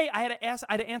 Today, I had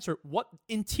to answer what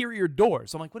interior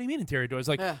doors. I'm like, what do you mean interior doors?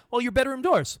 Like, well, your bedroom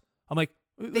doors. I'm like,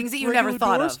 things that you never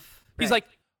thought doors? of. He's like,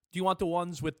 do you want the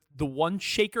ones with the one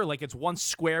shaker, like it's one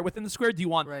square within the square? Do you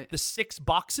want the 6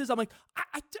 boxes? I'm like,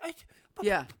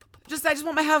 yeah. I just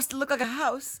want my house to look like a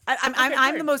house.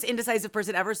 I'm the most indecisive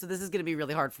person ever, so this is going to be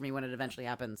really hard for me when it eventually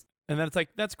happens. And then it's like,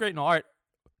 that's great. No, all right.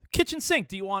 Kitchen sink.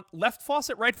 Do you want left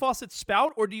faucet, right faucet,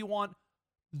 spout, or do you want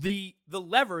the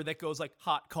lever that goes like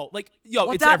hot, cold? Like, yo,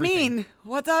 What's it's that everything. mean?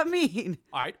 What's that mean?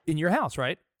 All right, in your house,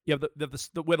 right? You have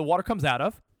the where the water comes out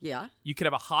of. Yeah. You could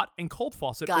have a hot and cold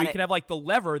faucet, Got or you it. could have like the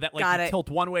lever that like you tilt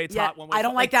one way, it's hot, one way. I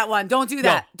don't it's like that one. Don't do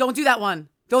that. Don't do that one.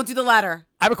 Don't do the latter.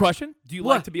 I have a question. Do you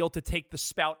What? like to be able to take the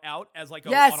spout out as like a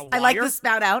Yes, on a wire? I like the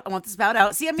spout out. I want the spout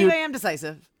out. See, maybe I am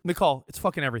decisive. Nicole, it's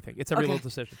fucking everything. It's every Okay. little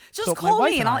decision. Just So my call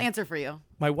wife me and I- I'll answer for you.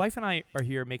 My wife and I are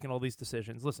here making all these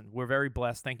decisions. Listen, we're very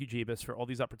blessed. Thank you, Jeebus, for all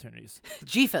these opportunities.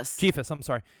 Jeefus, I'm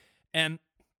sorry. And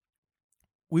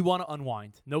we want to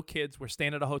unwind. No kids. We're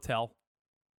staying at a hotel.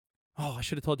 Oh, I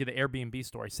should have told you the Airbnb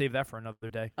story. Save that for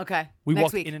another day. Okay. We Next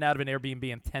walked week. in and out of an Airbnb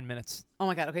in 10 minutes. Oh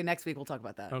my God. Okay. Next week we'll talk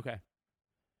about that. Okay.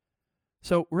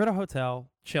 So we're at a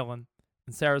hotel, chilling,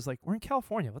 and Sarah's like, "We're in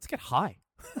California. Let's get high."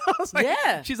 I was like,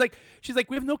 Yeah. She's like,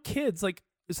 we have no kids. Like,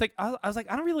 it's like I was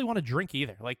like, I don't really want to drink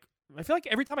either. Like, I feel like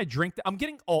every time I drink, I'm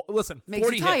getting listen, Makes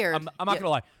 40 you hit. tired. I'm not gonna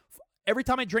lie. Every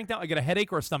time I drink now, I get a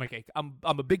headache or a stomach ache. I'm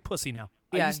a big pussy now.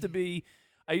 Yeah.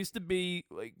 I used to be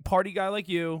like party guy like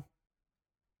you.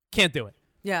 Can't do it.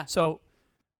 Yeah. So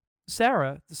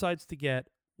Sarah decides to get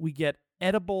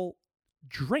edible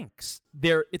drinks.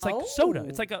 It's like soda.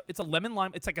 It's like a lemon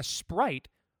lime. It's like a Sprite,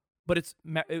 but it's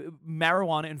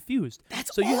marijuana infused.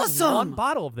 That's so you awesome. have one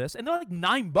bottle of this, and they're like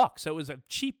 $9. So it was a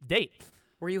cheap date.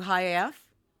 Were you high AF?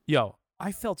 Yo,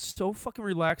 I felt so fucking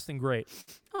relaxed and great.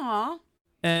 Aw.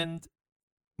 And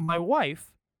my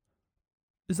wife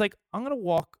is like, I'm gonna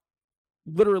walk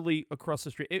literally across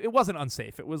the street. It wasn't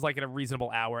unsafe. It was like at a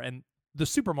reasonable hour, and the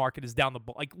supermarket is down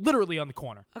like literally on the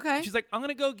corner. Okay. She's like, I'm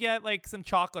gonna go get like some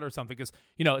chocolate or something because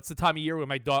it's the time of year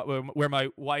where my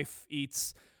wife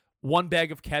eats 1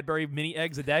 bag of Cadbury mini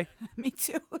eggs a day. Me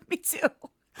too.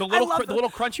 The little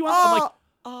crunchy ones. I'm like,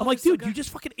 I'm like, dude, you just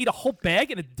fucking ate a whole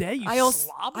bag in a day. You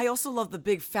slob. I also love the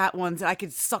big fat ones that I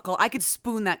could suckle. I could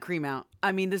spoon that cream out.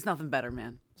 I mean, there's nothing better,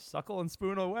 man. Suckle and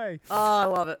spoon away. Oh, I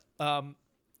love it.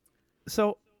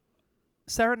 So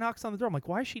Sarah knocks on the door. I'm like,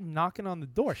 why is she knocking on the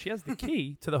door? She has the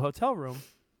key to the hotel room.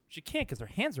 She can't because her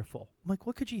hands are full. I'm like,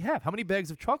 what could she have? How many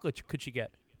bags of chocolate could she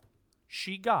get?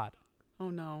 She got Oh,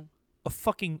 no. a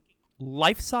fucking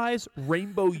life-size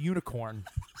rainbow unicorn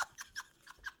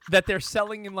that they're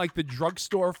selling in like the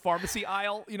drugstore pharmacy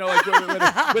aisle, you know, like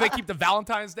where they keep the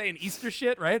Valentine's Day and Easter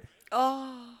shit, right?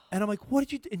 Oh. And I'm like, what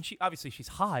did you do? And she obviously she's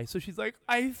high, so she's like,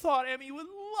 I thought Emmy would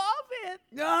love it.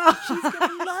 No. She's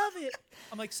gonna love it.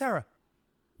 I'm like, Sarah,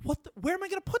 where am I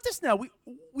gonna put this now?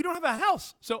 We don't have a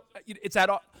house, so it's at.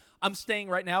 I'm staying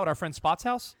right now at our friend Spot's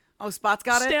house. Oh, Spot's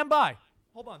got it? Stand by.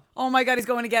 Hold on. Oh, my God, he's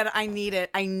going to get it. I need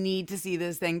it. I need to see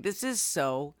this thing. This is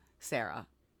so Sarah.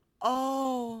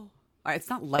 Oh. All right, it's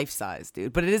not life-size,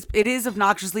 dude, but it is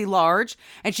obnoxiously large,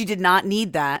 and she did not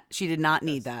need that. She did not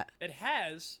need that. It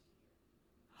has.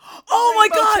 Oh,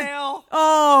 my God. Tail.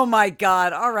 Oh, my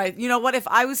God. All right. You know what? If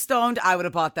I was stoned, I would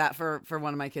have bought that for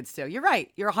one of my kids, too. You're right.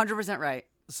 You're 100% right.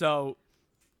 So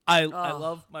I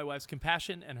love my wife's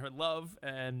compassion and her love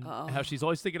and how she's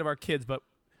always thinking of our kids, but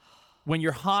when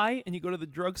you're high and you go to the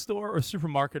drugstore or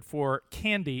supermarket for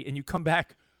candy and you come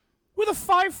back with a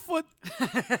 5-foot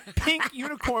pink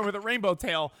unicorn with a rainbow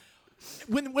tail,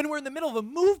 when we're in the middle of a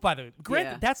move, by the way,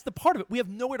 granted, that's the part of it. We have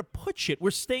nowhere to put shit. We're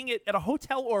staying at a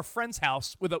hotel or a friend's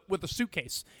house with a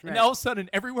suitcase. Right. And all of a sudden,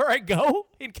 everywhere I go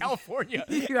in California,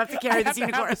 you have to carry this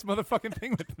unicorn. I have this motherfucking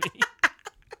thing with me.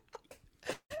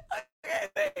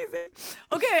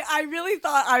 Okay, I really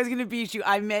thought I was going to beat you.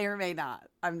 I may or may not.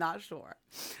 I'm not sure.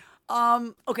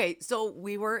 Okay, so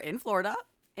we were in Florida,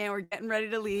 and we're getting ready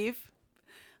to leave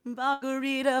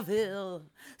Margaritaville,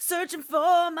 searching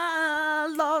for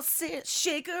my lost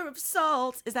shaker of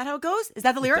salt. Is that how it goes? Is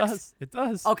that the lyrics? It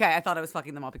does. Okay, I thought I was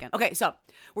fucking them up again. Okay, so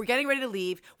we're getting ready to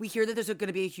leave. We hear that there's going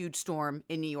to be a huge storm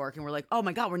in New York, and we're like, oh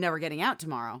my God, we're never getting out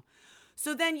tomorrow.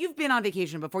 So then you've been on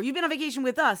vacation before. You've been on vacation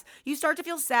with us. You start to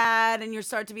feel sad, and you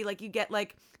start to be like, you get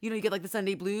like the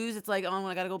Sunday blues. It's like, oh,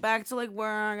 I gotta go back to like work.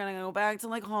 I gotta go back to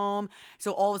like home.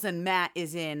 So all of a sudden, Matt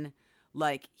is in,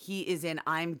 like, he is in,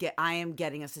 I am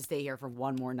getting us to stay here for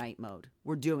one more night mode.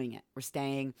 We're doing it. We're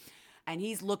staying. And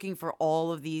he's looking for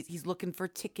all of these. He's looking for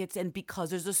tickets. And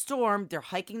because there's a storm, they're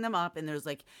hiking them up. And there's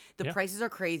like, the prices are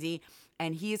crazy.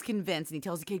 And he is convinced. And he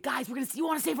tells the kid, guys, you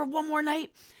want to stay for one more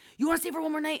night? You want to stay for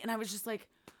one more night? And I was just like,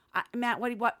 Matt,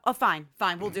 what? Oh, fine,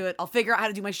 we'll do it. I'll figure out how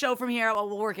to do my show from here.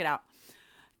 We'll work it out.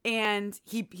 And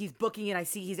he's booking it. I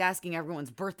see he's asking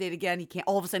everyone's birthday again. He can't,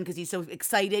 all of a sudden, because he's so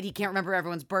excited, he can't remember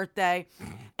everyone's birthday.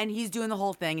 And he's doing the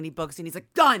whole thing, and he books, and he's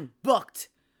like, done, booked.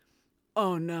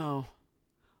 Oh, no.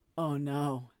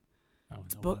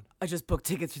 I just booked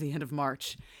tickets for the end of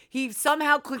March. He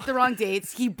somehow clicked the wrong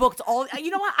dates. He booked all.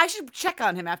 You know what? I should check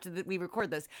on him after we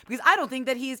record this, because I don't think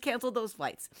that he's canceled those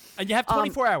flights. And you have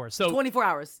 24 hours. So 24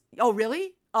 hours. Oh,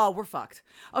 really? Oh, we're fucked.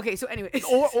 Okay, so anyway.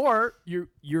 Or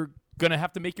you're gonna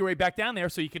have to make your way back down there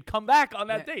so you can come back on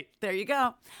that date. There you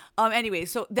go. Anyway,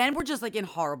 so then we're just like in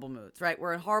horrible moods, right?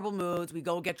 We're in horrible moods. We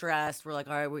go get dressed. We're like,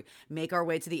 all right, we make our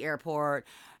way to the airport,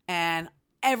 and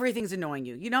everything's annoying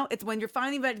you. You know, it's when you're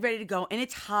finally ready to go, and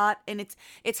it's hot, and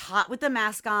it's hot with the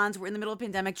mask on. So we're in the middle of a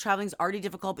pandemic. Traveling's already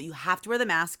difficult, but you have to wear the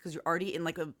mask because you're already in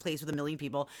like a place with 1 million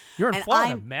people. You're in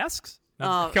Florida. Masks?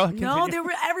 No, they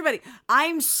were everybody.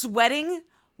 I'm sweating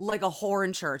like a whore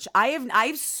in church.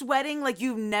 I'm sweating like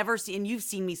you've never seen. You've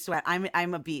seen me sweat.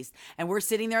 I'm a beast. And we're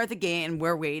sitting there at the gate, and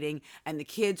we're waiting, and the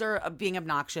kids are being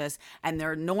obnoxious, and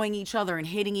they're annoying each other and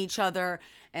hitting each other.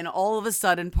 And all of a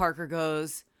sudden, Parker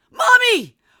goes,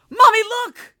 Mommy,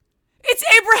 look, it's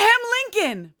Abraham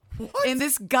Lincoln. What? And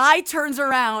this guy turns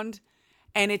around,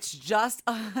 and it's just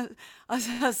a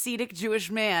Hasidic Jewish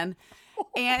man.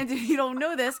 And you don't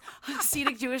know this,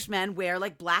 Hasidic Jewish men wear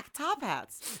like black top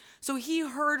hats. So he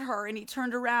heard her, and he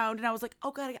turned around, and I was like,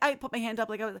 oh God, I put my hand up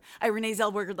like I Renee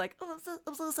Zellweger, like, oh,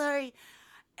 I'm so sorry.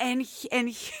 And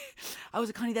I was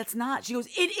like, honey, that's not. She goes,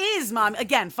 it is, Mom.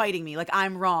 Again, fighting me like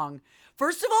I'm wrong.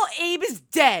 First of all, Abe is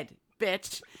dead,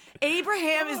 bitch.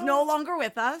 Abraham is no longer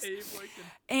with us.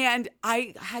 And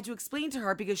I had to explain to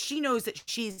her, because she knows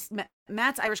that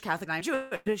Matt's Irish Catholic and I'm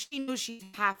Jewish. She knows she's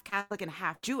half Catholic and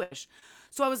half Jewish.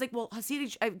 So I was like, well,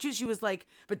 Hasidic Jewish. She was like,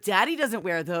 but Daddy doesn't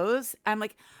wear those. I'm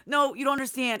like, no, you don't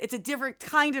understand. It's a different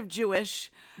kind of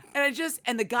Jewish.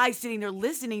 And the guy sitting there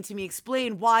listening to me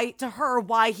explain why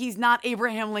he's not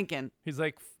Abraham Lincoln. He's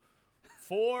like,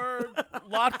 4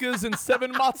 latkes and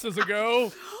 7 matzahs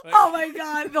ago. Like, Oh my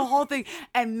God, the whole thing.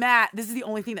 And Matt, this is the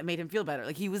only thing that made him feel better.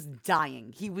 Like, he was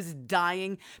dying. He was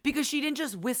dying because she didn't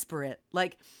just whisper it.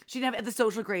 Like, she didn't have the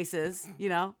social graces,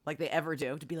 like they ever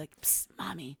do, to be like, Psst,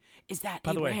 Mommy, is that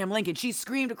By the way- Abraham Lincoln? She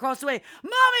screamed across the way,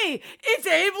 Mommy, it's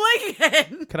Abe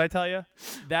Lincoln. Could I tell you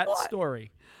that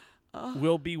story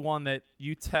will be one that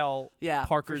you tell Yeah,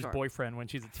 Parker's for sure. boyfriend when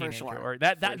she's a teenager? sure. Or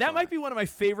that For that might sure. be one of my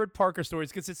favorite Parker stories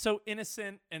because it's so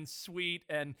innocent and sweet.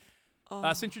 And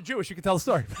since you're Jewish, you can tell the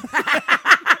story,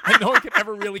 and no one can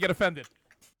ever really get offended.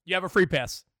 You have a free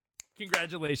pass.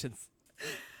 Congratulations.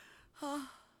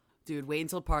 Dude, wait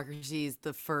until Parker sees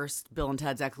the first Bill and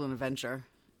Ted's Excellent Adventure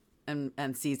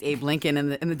and sees Abe Lincoln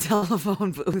in the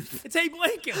telephone booth. It's Abe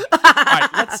Lincoln. All right,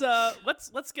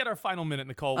 let's get our final minute,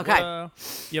 Nicole. Okay.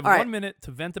 You have All 1 right. minute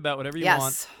to vent about whatever you Yes.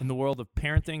 want in the world of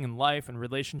parenting and life and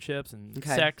relationships and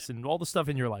Okay. sex and all the stuff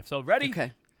in your life. So ready?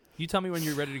 Okay. You tell me when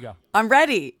you're ready to go. I'm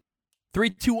ready. 3,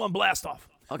 2, 1, blast off.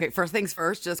 Okay, first things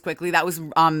first, just quickly. That was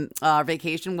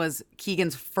vacation was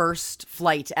Keegan's first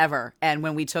flight ever, and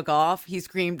when we took off, he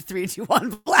screamed 3, 2, 1,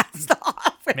 blast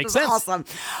off. It Makes was sense.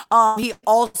 awesome. He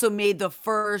also made the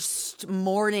first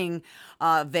morning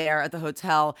there at the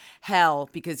hotel hell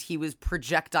because he was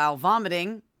projectile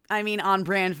vomiting. I mean, on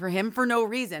brand for him for no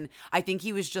reason. I think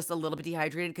he was just a little bit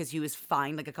dehydrated because he was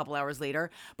fine like a couple hours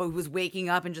later, but he was waking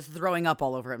up and just throwing up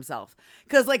all over himself.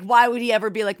 Because, like, why would he ever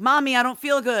be like, Mommy, I don't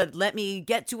feel good. Let me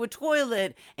get to a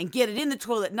toilet and get it in the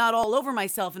toilet, not all over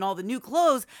myself and all the new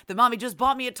clothes that Mommy just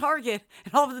bought me at Target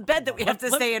and all of the bed that we have to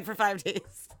stay in for 5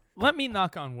 days. Let me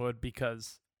knock on wood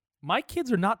because my kids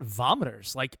are not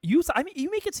vomiters. Like you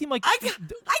make it seem like I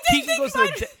didn't Keegan think goes to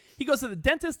about the it. he goes to the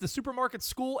dentist, the supermarket,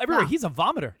 school, everywhere. No. He's a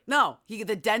vomiter. No,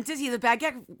 the dentist, he has a bad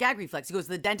gag reflex. He goes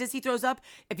to the dentist, he throws up.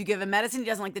 If you give him medicine, he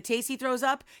doesn't like the taste, he throws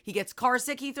up. He gets car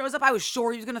sick, he throws up. I was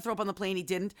sure he was going to throw up on the plane, he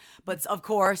didn't. But of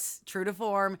course, true to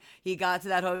form, he got to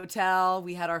that hotel.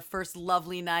 We had our first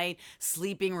lovely night,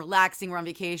 sleeping, relaxing, we're on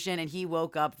vacation, and he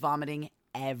woke up vomiting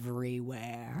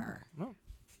everywhere. Well,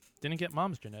 didn't get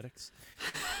mom's genetics.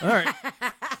 All right.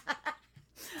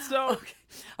 So, All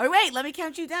right, wait, let me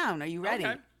count you down. Are you ready?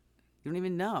 Okay. You don't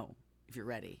even know if you're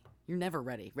ready. You're never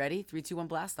ready. Ready? 3, 2, 1,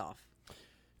 blast off.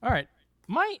 all right.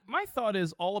 My thought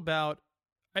is all about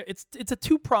it's a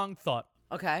two-pronged thought.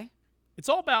 Okay. It's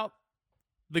all about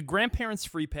the grandparents'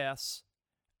 free pass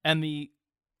and the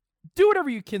do whatever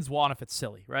your kids want if it's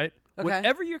silly, right? Okay.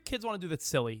 Whatever your kids want to do that's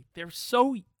silly, they're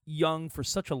so young for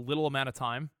such a little amount of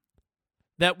time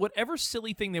that whatever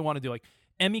silly thing they want to do, like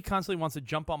Emmy constantly wants to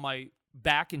jump on my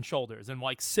back and shoulders and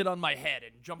like sit on my head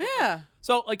and jump. Yeah.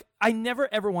 So like I never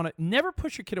ever want to never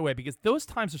push your kid away because those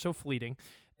times are so fleeting.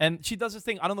 And she does this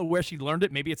thing. I don't know where she learned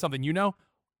it. Maybe it's something you know.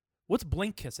 What's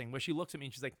blink kissing? Where she looks at me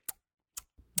and she's like,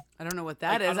 I don't know what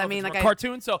that like, is. don't I know if mean, it's like a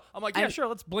cartoon. So I'm like, yeah, I'm- sure,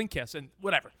 let's blink kiss and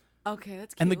whatever. Okay,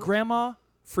 that's cute. And the grandma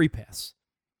free pass.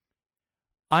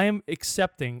 I am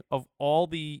accepting of all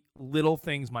the little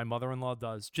things my mother-in-law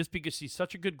does just because she's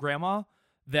such a good grandma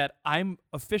that I'm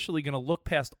officially going to look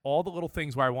past all the little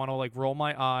things where I want to like roll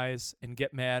my eyes and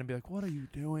get mad and be like, what are you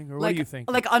doing? Or what do you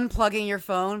think? Like unplugging your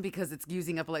phone because it's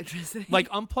using up electricity. Like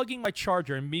unplugging my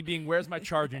charger and me being, where's my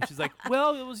charger? And she's like,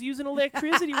 well, it was using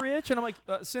electricity, Rich. And I'm like,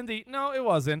 Cindy, no, it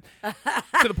wasn't.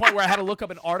 To the point where I had to look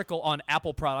up an article on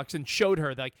Apple products and showed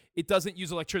her that like, it doesn't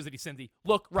use electricity, Cindy.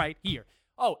 Look right here.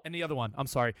 Oh, and the other one, I'm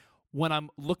sorry. When I'm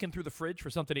looking through the fridge for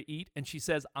something to eat and she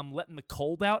says, I'm letting the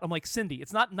cold out, I'm like, Cindy,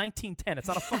 it's not 1910. It's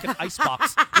not a fucking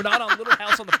icebox. We're not on Little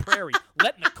House on the Prairie.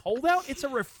 Letting the cold out? It's a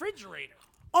refrigerator.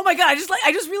 Oh my god!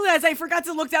 I just realized I forgot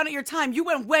to look down at your time. You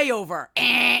went way over.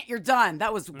 You're done.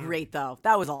 That was great though.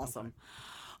 That was awesome.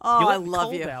 Oh, You I let the love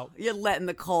cold you. out. You're letting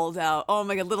the cold out. Oh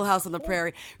my god, Little House on the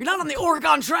Prairie. You're not on the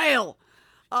Oregon Trail.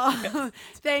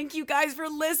 Thank you guys for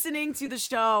listening to the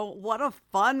show. What a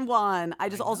fun one.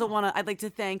 I'd like to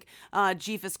thank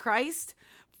Jesus Christ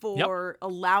for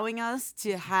allowing us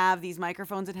to have these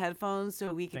microphones and headphones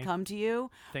so we can come to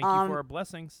you. Thank you for our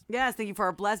blessings. Yes, thank you for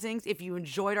our blessings. If you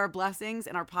enjoyed our blessings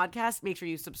and our podcast, make sure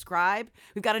you subscribe.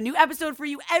 We've got a new episode for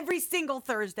you every single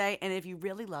Thursday. And if you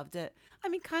really loved it, I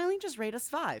mean, kindly just rate us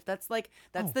 5. That's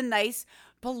the nice,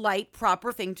 polite,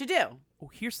 proper thing to do. Oh,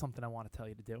 here's something I want to tell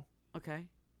you to do. Okay.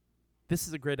 This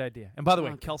is a great idea. And by the way,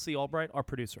 Okay. Kelsey Albright, our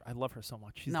producer, I love her so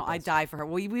much. She's No, the I best. die for her.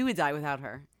 We would die without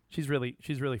her. She's really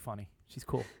funny. She's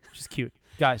cool. She's cute.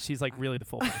 Guys, she's like really the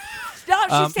full package.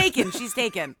 No, she's taken. She's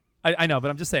taken. I know, but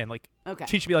I'm just saying, like, Okay.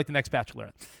 she should be like the next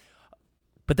Bachelorette.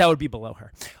 But that would be below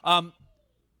her.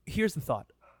 Here's the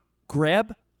thought.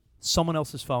 Grab someone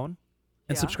else's phone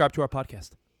and Yeah. subscribe to our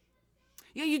podcast.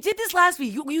 You did this last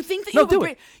week. You think that No, you do were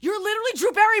great. You're literally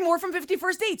Drew Barrymore from 50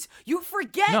 First Dates. You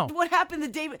forget No. what happened the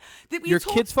day that Your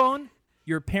kid's phone,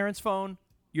 your parents' phone,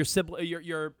 your sibling,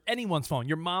 your anyone's phone,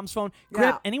 your mom's phone.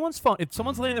 Grab anyone's phone. If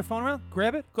someone's laying their phone around,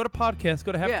 grab it. Go to podcast.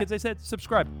 Go to Have Kids I Said.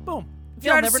 Subscribe. Boom.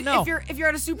 You'll never know. If you're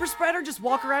at a super spreader, just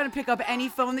walk around and pick up any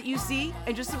phone that you see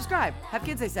and just subscribe. Have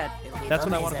Kids I Said. That's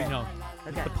what I want to be known.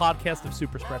 Okay. The podcast of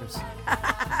super spreaders.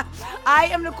 I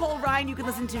am Nicole Ryan. You can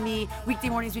listen to me weekday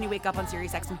mornings when you wake up on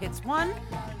Sirius XM Hits 1,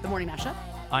 the morning mashup.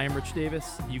 I am Rich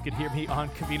Davis. You can hear me on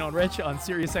Covino and Rich on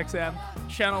Sirius XM,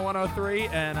 Channel 103.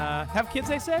 And Have Kids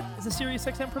I Said is a Sirius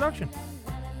XM production.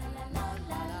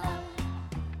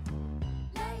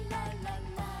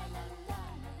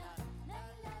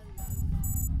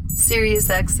 Sirius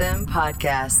XM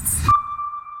Podcasts.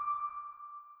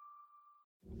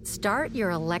 Start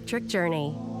your electric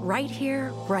journey right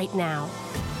here, right now.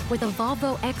 With a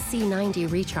Volvo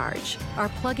XC90 Recharge, our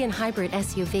plug-in hybrid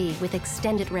SUV with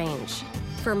extended range.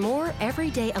 For more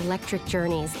everyday electric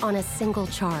journeys on a single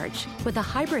charge, with a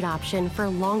hybrid option for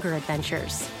longer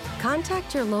adventures.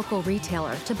 Contact your local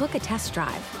retailer to book a test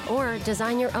drive or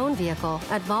design your own vehicle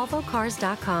at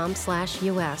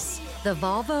volvocars.com/US. The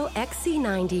Volvo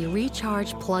XC90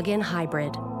 Recharge Plug-in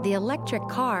Hybrid, the electric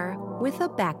car with a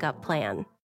backup plan.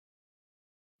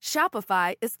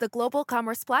 Shopify is the global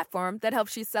commerce platform that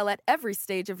helps you sell at every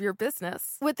stage of your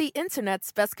business. With the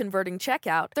internet's best converting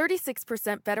checkout,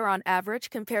 36% better on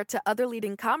average compared to other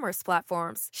leading commerce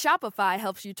platforms, Shopify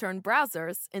helps you turn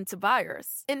browsers into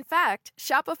buyers. In fact,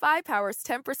 Shopify powers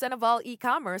 10% of all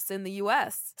e-commerce in the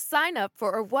U.S. Sign up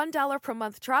for a $1 per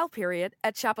month trial period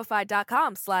at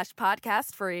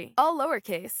shopify.com/podcastfree. All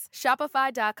lowercase,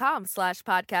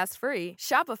 shopify.com/podcastfree,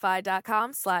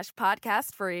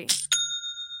 shopify.com/podcastfree.